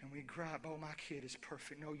and we gripe, oh, my kid is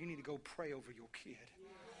perfect. No, you need to go pray over your kid.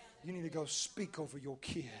 You need to go speak over your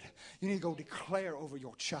kid. You need to go declare over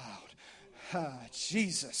your child.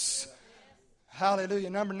 Jesus. Hallelujah.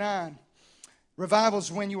 Number 9. Revival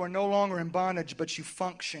is when you are no longer in bondage, but you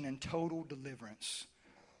function in total deliverance.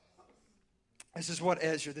 This is what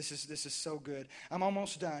Ezra, this is so good. I'm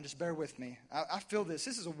almost done. Just bear with me. I feel this.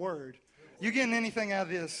 This is a word. You getting anything out of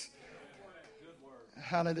this?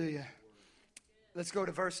 Hallelujah. Let's go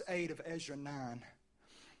to verse 8 of Ezra 9.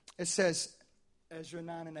 It says, Ezra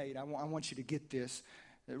 9 and 8, I want you to get this.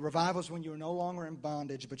 Revival is when you are no longer in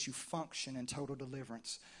bondage, but you function in total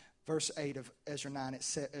deliverance. Verse 8 of Ezra 9,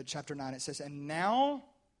 chapter 9, it says, and now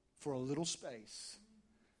for a little space,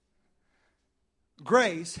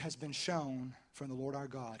 grace has been shown from the Lord our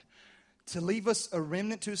God to leave us a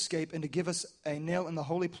remnant to escape and to give us a nail in the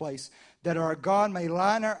holy place, that our God may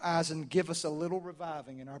line our eyes and give us a little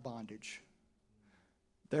reviving in our bondage.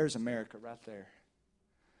 There's America right there.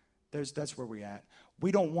 That's where we're at.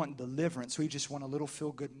 We don't want deliverance. We just want a little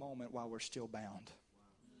feel-good moment while we're still bound.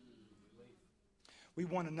 We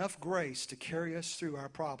want enough grace to carry us through our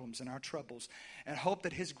problems and our troubles, and hope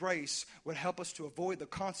that His grace would help us to avoid the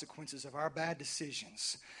consequences of our bad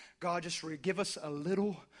decisions. God, just give us a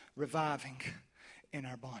little reviving in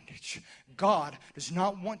our bondage. God does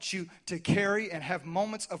not want you to carry and have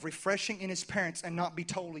moments of refreshing in His parents and not be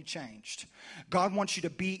totally changed. God wants you to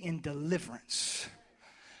be in deliverance.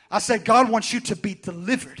 I said God wants you to be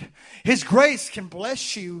delivered. His grace can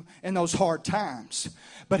bless you in those hard times,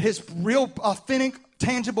 but His real, authentic,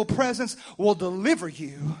 tangible presence will deliver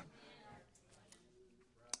you.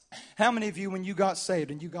 How many of you, when you got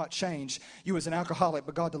saved and you got changed, you was an alcoholic,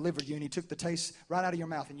 but God delivered you and He took the taste right out of your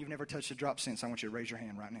mouth and you've never touched a drop since? I want you to raise your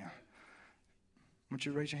hand right now. I want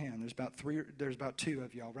you to raise your hand. There's about 2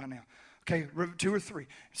 of y'all right now. Okay, 2 or 3.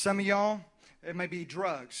 Some of y'all, it may be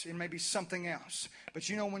drugs. It may be something else. But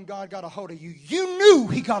you know when God got a hold of you, you knew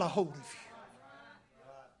He got a hold of you.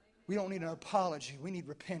 We don't need an apology. We need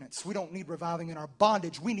repentance. We don't need reviving in our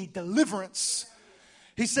bondage. We need deliverance.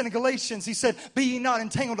 He said in Galatians, he said, be ye not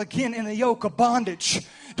entangled again in the yoke of bondage.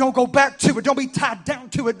 Don't go back to it. Don't be tied down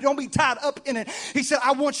to it. Don't be tied up in it. He said,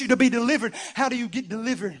 I want you to be delivered. How do you get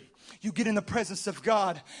delivered? You get in the presence of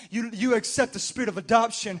God. You accept the spirit of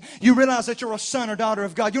adoption. You realize that you're a son or daughter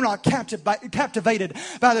of God. You're not captivated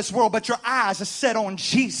by this world, but your eyes are set on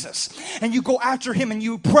Jesus. And you go after Him and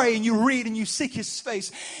you pray and you read and you seek His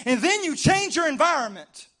face. And then you change your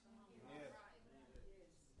environment.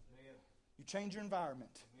 You change your environment.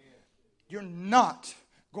 You're not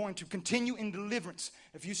going to continue in deliverance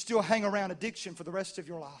if you still hang around addiction for the rest of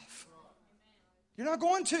your life. You're not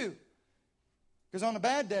going to. Because on a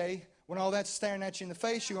bad day, when all that's staring at you in the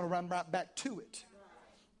face, you're going to run right back to it.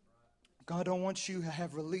 God don't want you to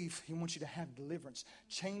have relief. He wants you to have deliverance.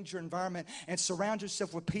 Change your environment and surround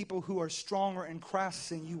yourself with people who are stronger in Christ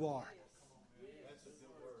than you are.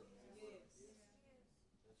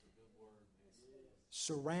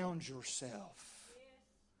 Surround yourself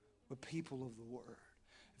with people of the Word.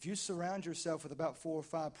 If you surround yourself with about 4 or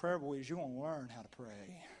 5 prayer boys, you're going to learn how to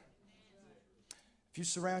pray. If you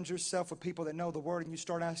surround yourself with people that know the Word and you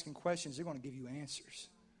start asking questions, they're going to give you answers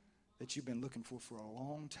that you've been looking for a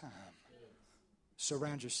long time.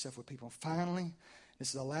 Surround yourself with people. Finally, this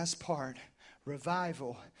is the last part.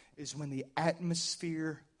 Revival is when the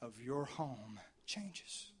atmosphere of your home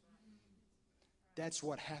changes. That's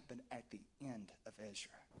what happened at the end of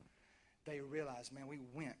Ezra. They realized, man, we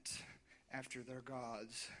went after their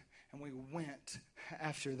gods and we went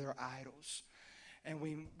after their idols. And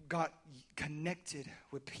we got connected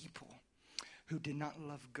with people who did not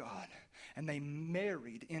love God. And they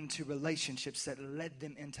married into relationships that led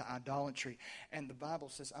them into idolatry. And the Bible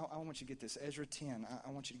says, I want you to get this. Ezra 10, I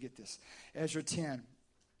want you to get this. Ezra 10,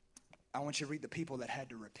 I want you to read the people that had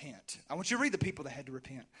to repent. I want you to read the people that had to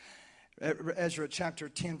repent. Ezra chapter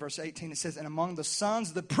 10, verse 18, it says, and among the sons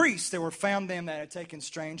of the priests there were found them that had taken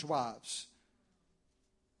strange wives.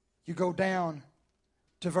 You go down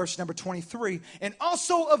to verse number 23, and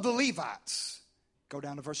also of the Levites. Go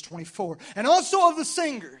down to verse 24, and also of the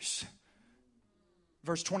singers.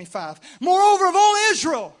 Verse 25, moreover of all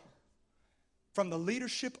Israel, from the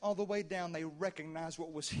leadership all the way down, they recognized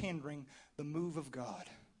what was hindering the move of God.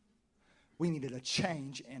 We needed a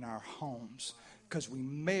change in our homes because we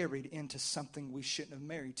married into something we shouldn't have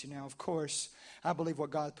married to. Now, of course, I believe what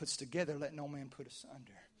God puts together, let no man put us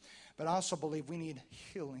under. But I also believe we need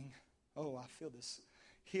healing. Oh, I feel this.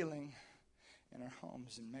 Healing in our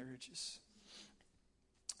homes and marriages.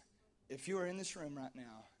 If you are in this room right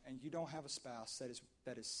now and you don't have a spouse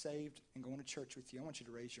that is saved and going to church with you, I want you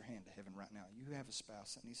to raise your hand to heaven right now. You have a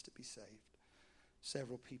spouse that needs to be saved.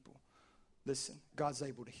 Several people. Listen, God's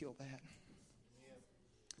able to heal that.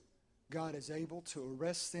 God is able to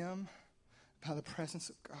arrest them by the presence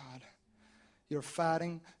of God. You're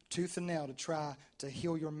fighting tooth and nail to try to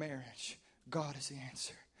heal your marriage. God is the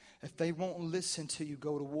answer. If they won't listen to you,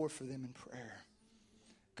 go to war for them in prayer.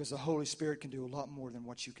 Because the Holy Spirit can do a lot more than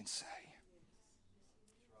what you can say.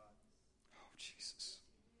 Oh, Jesus.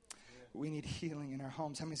 We need healing in our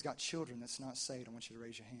homes. How many's got children that's not saved? I want you to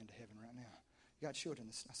raise your hand to heaven right now. You got children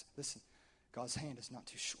that's not saved. Listen, God's hand is not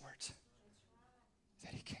too short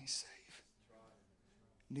that He can't save.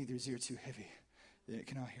 Neither is ear too heavy that it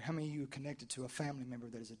cannot hear. How many of you are connected to a family member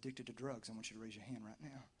that is addicted to drugs? I want you to raise your hand right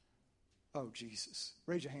now. Oh, Jesus.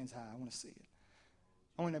 Raise your hands high. I want to see it.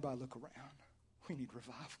 I want everybody to look around. We need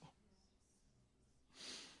revival.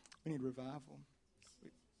 We need revival.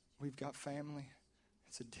 We've got family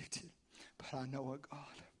that's addicted, but I know a God.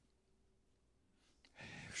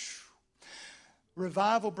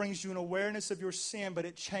 Revival brings you an awareness of your sin, but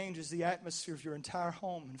it changes the atmosphere of your entire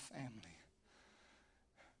home and family.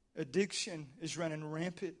 Addiction is running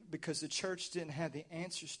rampant because the church didn't have the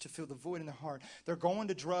answers to fill the void in their heart. They're going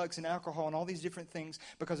to drugs and alcohol and all these different things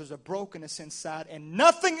because there's a brokenness inside, and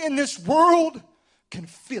nothing in this world can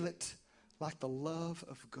fill it like the love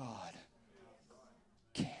of God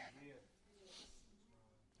can.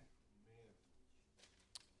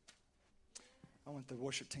 I want the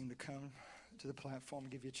worship team to come to the platform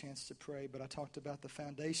and give you a chance to pray, but I talked about the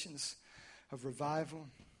foundations of revival.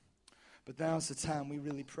 But now is the time we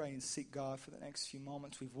really pray and seek God for the next few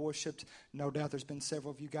moments. We've worshiped. No doubt there's been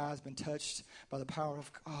several of you guys been touched by the power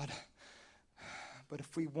of God. But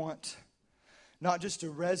if we want not just a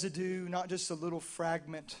residue, not just a little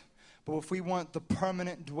fragment, but if we want the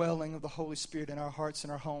permanent dwelling of the Holy Spirit in our hearts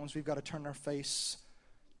and our homes, we've got to turn our face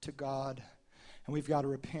to God. And we've got to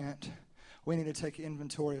repent. We need to take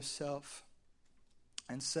inventory of self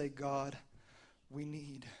and say, God, we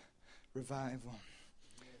need revival.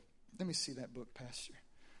 Let me see that book, Pastor.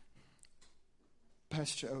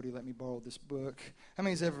 Pastor Odie, let me borrow this book. How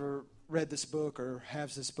many's ever read this book or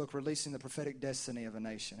has this book, Releasing the Prophetic Destiny of a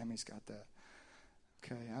Nation? How many's got that?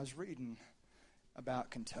 Okay, I was reading about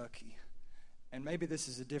Kentucky. And maybe this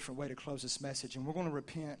is a different way to close this message. And we're going to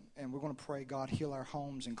repent and we're going to pray, God, heal our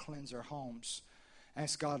homes and cleanse our homes.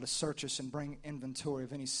 Ask God to search us and bring inventory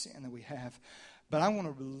of any sin that we have. But I want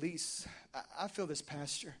to release, I feel this,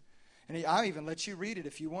 Pastor. And I'll even let you read it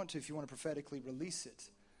if you want to prophetically release it.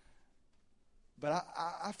 But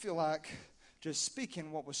I feel like just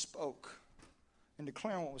speaking what was spoke and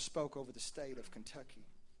declaring what was spoke over the state of Kentucky.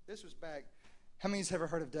 This was back, how many's ever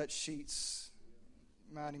heard of Dutch Sheets?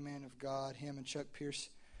 Mighty man of God, him and Chuck Pierce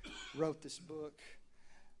wrote this book.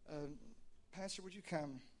 Pastor, would you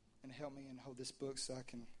come and help me and hold this book so I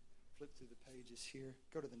can flip through the pages here?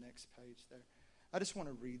 Go to the next page there. I just want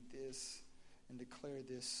to read this and declare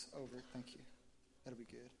this over. Thank you. That'll be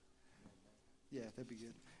good. Yeah, that'd be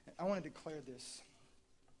good. I want to declare this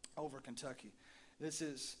over Kentucky. This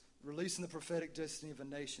is Releasing the Prophetic Destiny of a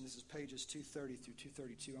Nation. This is pages 230 through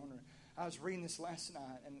 232. I was reading this last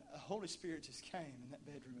night, and the Holy Spirit just came in that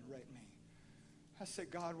bedroom and raped me. I said,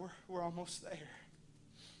 God, we're almost there.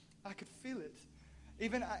 I could feel it.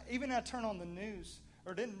 Even I turned on the news,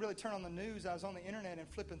 or didn't really turn on the news. I was on the internet and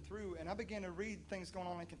flipping through, and I began to read things going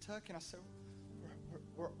on in Kentucky, and I said,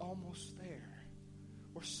 we're almost there.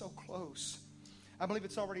 We're so close. I believe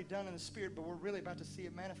it's already done in the spirit, but we're really about to see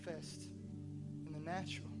it manifest in the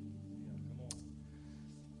natural.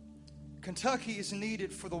 Kentucky is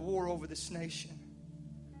needed for the war over this nation.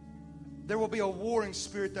 There will be a warring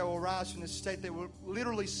spirit that will rise from this state that will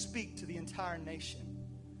literally speak to the entire nation.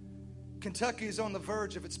 Kentucky is on the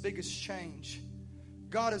verge of its biggest change.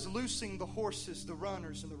 God is loosing the horses, the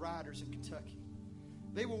runners, and the riders in Kentucky.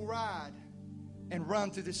 They will ride and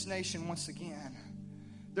run through this nation once again.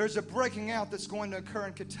 There's a breaking out that's going to occur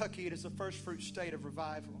in Kentucky. It is the first fruit state of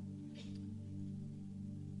revival.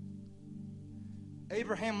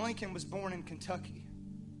 Abraham Lincoln was born in Kentucky.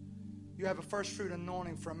 You have a first fruit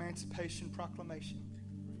anointing for Emancipation Proclamation.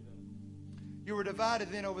 You were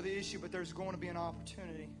divided then over the issue, but there's going to be an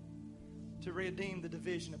opportunity to redeem the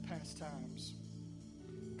division of past times.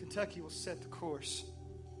 Kentucky will set the course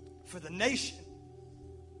for the nation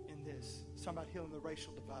in this. It's talking about healing the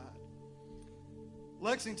racial divide.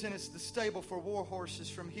 Lexington is the stable for war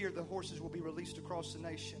horses. From here, the horses will be released across the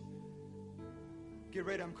nation. Get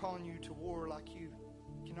ready, I'm calling you to war like you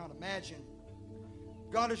cannot imagine.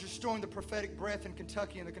 God is restoring the prophetic breath in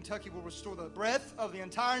Kentucky, and the Kentucky will restore the breath of the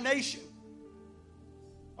entire nation.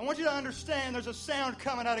 I want you to understand there's a sound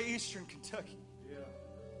coming out of eastern Kentucky.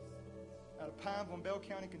 Out of Pineville and Bell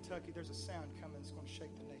County, Kentucky, there's a sound coming that's going to shake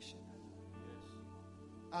the nation.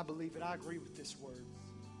 I believe it. I agree with this word.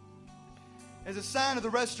 As a sign of the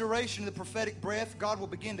restoration of the prophetic breath, God will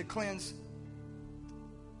begin to cleanse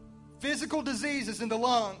physical diseases in the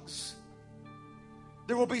lungs.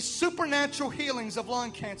 There will be supernatural healings of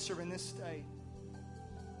lung cancer in this state.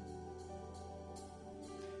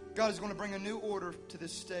 God is going to bring a new order to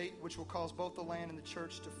this state, which will cause both the land and the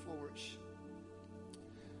church to flourish.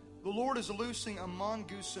 The Lord is loosing a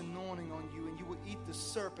mongoose anointing on you, and you will eat the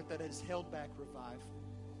serpent that has held back revival.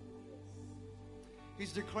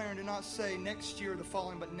 He's declaring, do not say next year or the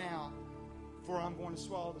following, but now, for I'm going to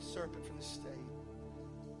swallow the serpent from the state.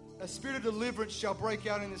 A spirit of deliverance shall break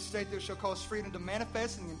out in this state that shall cause freedom to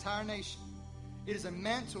manifest in the entire nation. It is a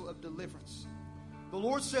mantle of deliverance. The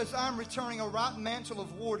Lord says, I'm returning a right mantle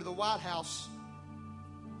of war to the White House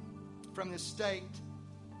from this state,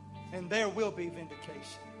 and there will be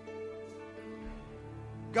vindication.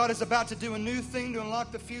 God is about to do a new thing to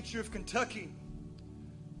unlock the future of Kentucky.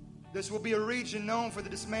 This will be a region known for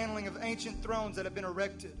the dismantling of ancient thrones that have been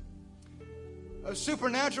erected. A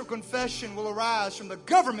supernatural confession will arise from the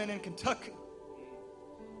government in Kentucky.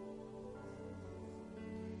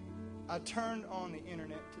 I turned on the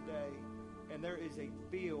internet today, and there is a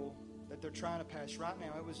bill that they're trying to pass right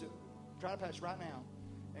now. Trying to pass right now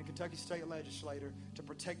in Kentucky State Legislature to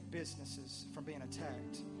protect businesses from being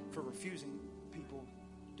attacked for refusing people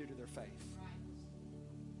due to their faith.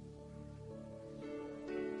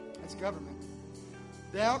 That's government.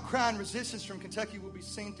 The outcry and resistance from Kentucky will be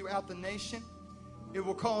seen throughout the nation. It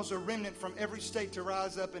will cause a remnant from every state to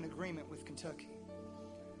rise up in agreement with Kentucky.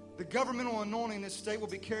 The governmental anointing in this state will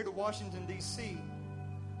be carried to Washington, D.C.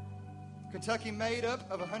 Kentucky, made up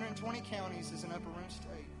of 120 counties, is an upper room state.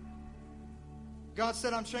 God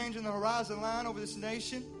said, I'm changing the horizon line over this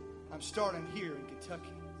nation. I'm starting here in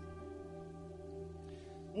Kentucky.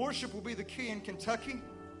 Worship will be the key in Kentucky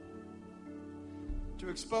to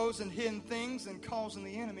exposing hidden things and causing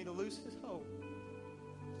the enemy to lose his hold.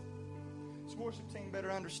 This worship team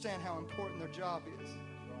better understand how important their job is.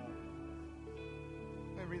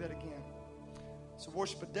 Let me read that again. So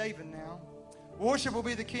worship of David now. Worship will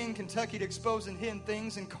be the key in Kentucky to exposing hidden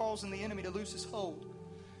things and causing the enemy to lose his hold.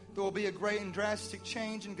 There will be a great and drastic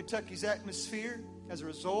change in Kentucky's atmosphere as a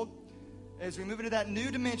result. As we move into that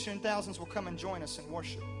new dimension, thousands will come and join us in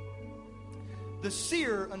worship. The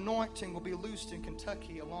seer anointing will be loosed in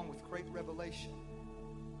Kentucky along with great revelation.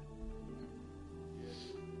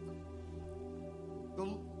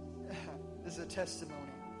 This is a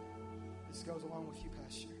testimony. This goes along with you,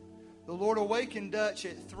 Pastor. The Lord awakened Dutch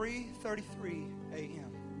at 3:33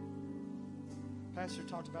 a.m. Pastor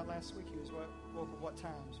talked about last week. He was woke at what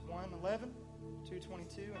times? 1:11,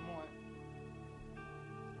 2:22, and what?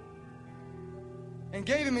 And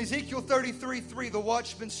gave him Ezekiel 33:3, the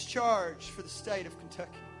watchman's charge for the state of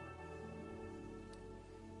Kentucky.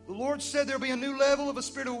 The Lord said there will be a new level of a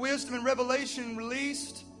spirit of wisdom and revelation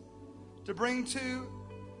released to bring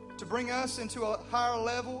us into a higher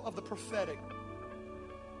level of the prophetic.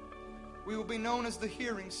 We will be known as the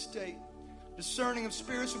hearing state. Discerning of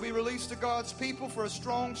spirits will be released to God's people for a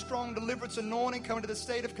strong, strong deliverance anointing coming to the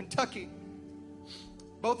state of Kentucky.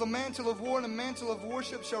 Both the mantle of war and the mantle of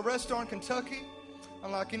worship shall rest on Kentucky,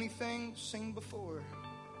 unlike anything seen before.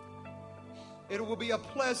 It will be a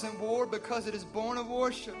pleasant war because it is born of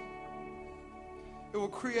worship. It will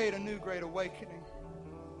create a new great awakening.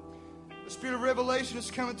 The spirit of revelation is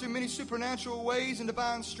coming through many supernatural ways and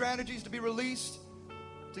divine strategies to be released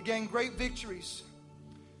to gain great victories.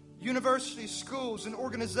 Universities, schools, and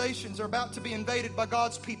organizations are about to be invaded by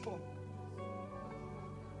God's people.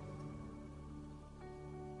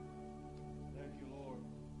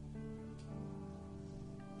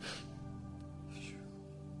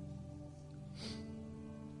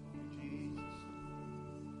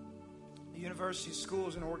 universities,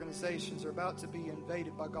 schools, and organizations are about to be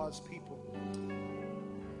invaded by God's people.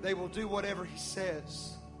 They will do whatever He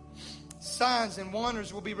says. Signs and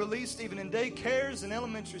wonders will be released even in daycares and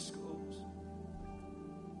elementary schools.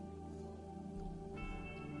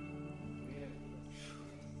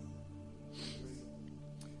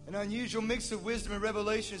 An unusual mix of wisdom and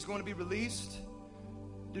revelation is going to be released.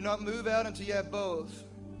 Do not move out until you have both.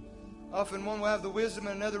 Often one will have the wisdom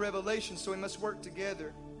and another revelation, so we must work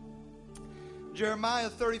together. Jeremiah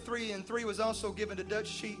 33:3 was also given to Dutch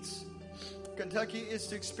Sheets. Kentucky is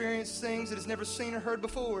to experience things it has never seen or heard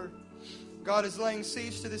before. God is laying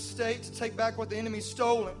siege to this state to take back what the enemy's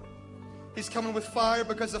stolen. He's coming with fire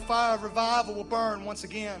because the fire of revival will burn once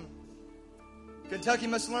again. Kentucky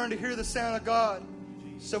must learn to hear the sound of God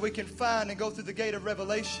so we can find and go through the gate of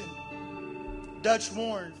revelation. Dutch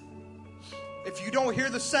warned, if you don't hear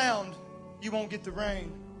the sound, you won't get the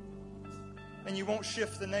rain. And you won't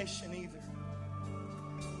shift the nation either.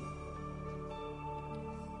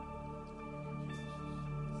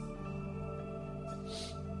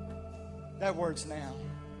 That word's now.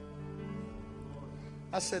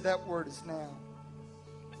 I said that word is now.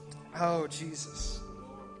 Oh, Jesus.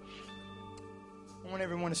 I want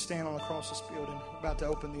everyone to stand all across this building. We're about to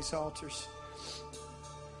open these altars.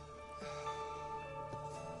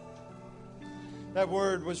 That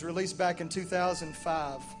word was released back in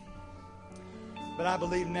 2005. But I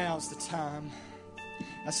believe now's the time.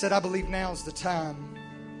 I said I believe now's the time.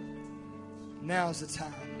 Now's the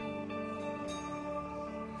time.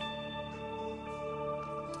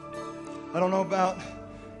 I don't know about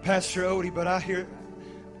Pastor Odie, but I hear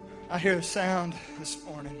a sound this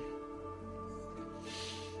morning.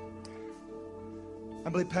 I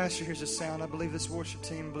believe Pastor hears a sound. I believe this worship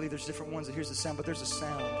team, I believe there's different ones that hears the sound, but there's a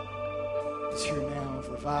sound. It's here now of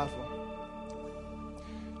revival.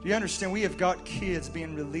 Do you understand? We have got kids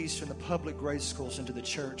being released from the public grade schools into the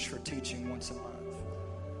church for teaching once a month.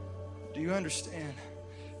 Do you understand?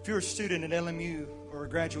 If you're a student at LMU or a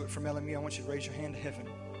graduate from LMU, I want you to raise your hand to heaven.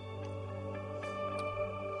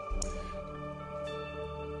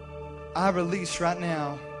 I release right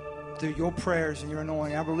now, through your prayers and your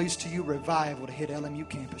anointing, I release to you revival to hit LMU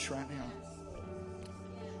campus right now.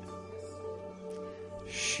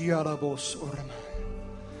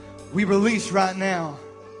 We release right now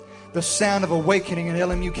the sound of awakening in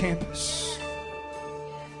LMU campus.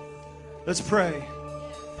 Let's pray.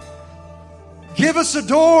 Give us a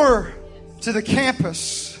door to the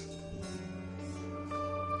campus.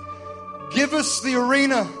 Give us the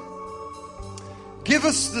arena. Give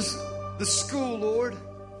us the school, Lord.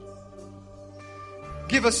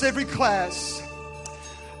 Give us every class.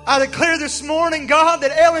 I declare this morning, God,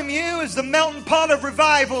 that LMU is the mountain pot of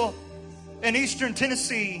revival in eastern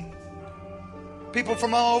Tennessee. People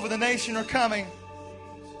from all over the nation are coming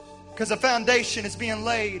because the foundation is being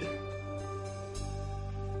laid.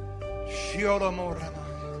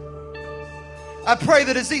 I pray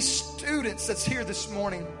that as these students that's here this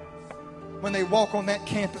morning, when they walk on that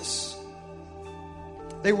campus,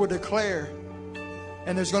 they will declare,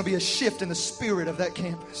 and there's going to be a shift in the spirit of that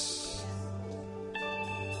campus.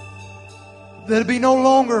 There'll be no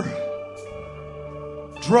longer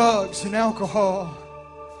drugs and alcohol,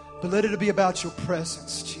 but let it be about your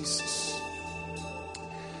presence, Jesus.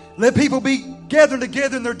 Let people be gathered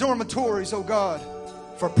together in their dormitories, oh God,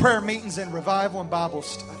 for prayer meetings and revival and Bible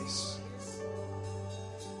studies.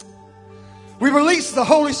 We release the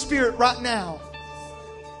Holy Spirit right now.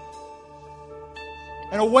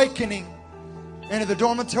 An awakening into the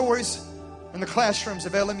dormitories and the classrooms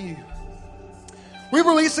of LMU. We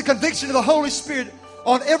release the conviction of the Holy Spirit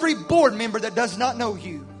on every board member that does not know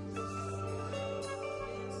you.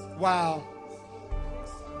 Wow.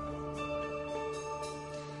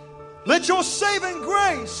 Let your saving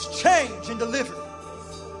grace change and deliver.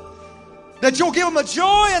 That you'll give them a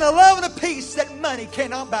joy and a love and a peace that money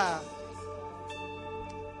cannot buy.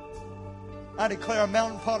 I declare a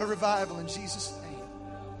mountain pot of revival in Jesus' name.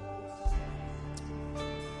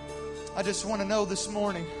 I just want to know this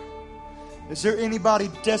morning, is there anybody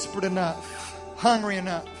desperate enough, hungry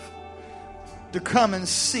enough to come and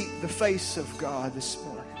seek the face of God this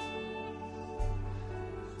morning?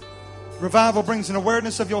 Revival brings an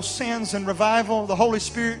awareness of your sins, and revival, the Holy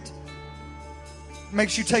Spirit,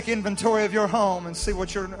 makes you take inventory of your home and see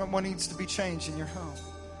what needs to be changed in your home.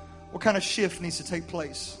 What kind of shift needs to take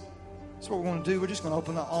place? That's what we're going to do. We're just going to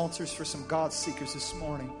open the altars for some God seekers this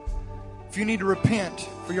morning. If you need to repent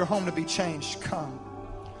for your home to be changed, come.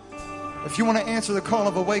 If you want to answer the call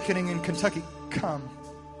of awakening in Kentucky, come.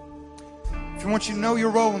 If you want you to know your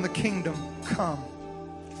role in the kingdom, come.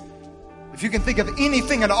 If you can think of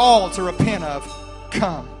anything at all to repent of,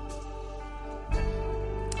 come.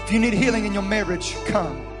 If you need healing in your marriage,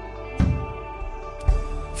 come.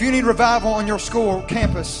 If you need revival on your school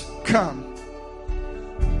campus, come.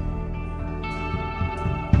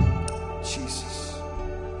 Jesus.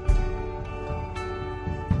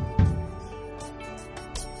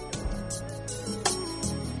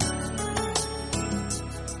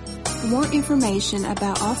 For more information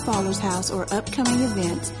about Our Father's House or upcoming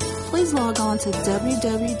events, please log on to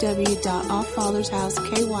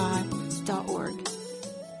www.ourfathershouseky.org.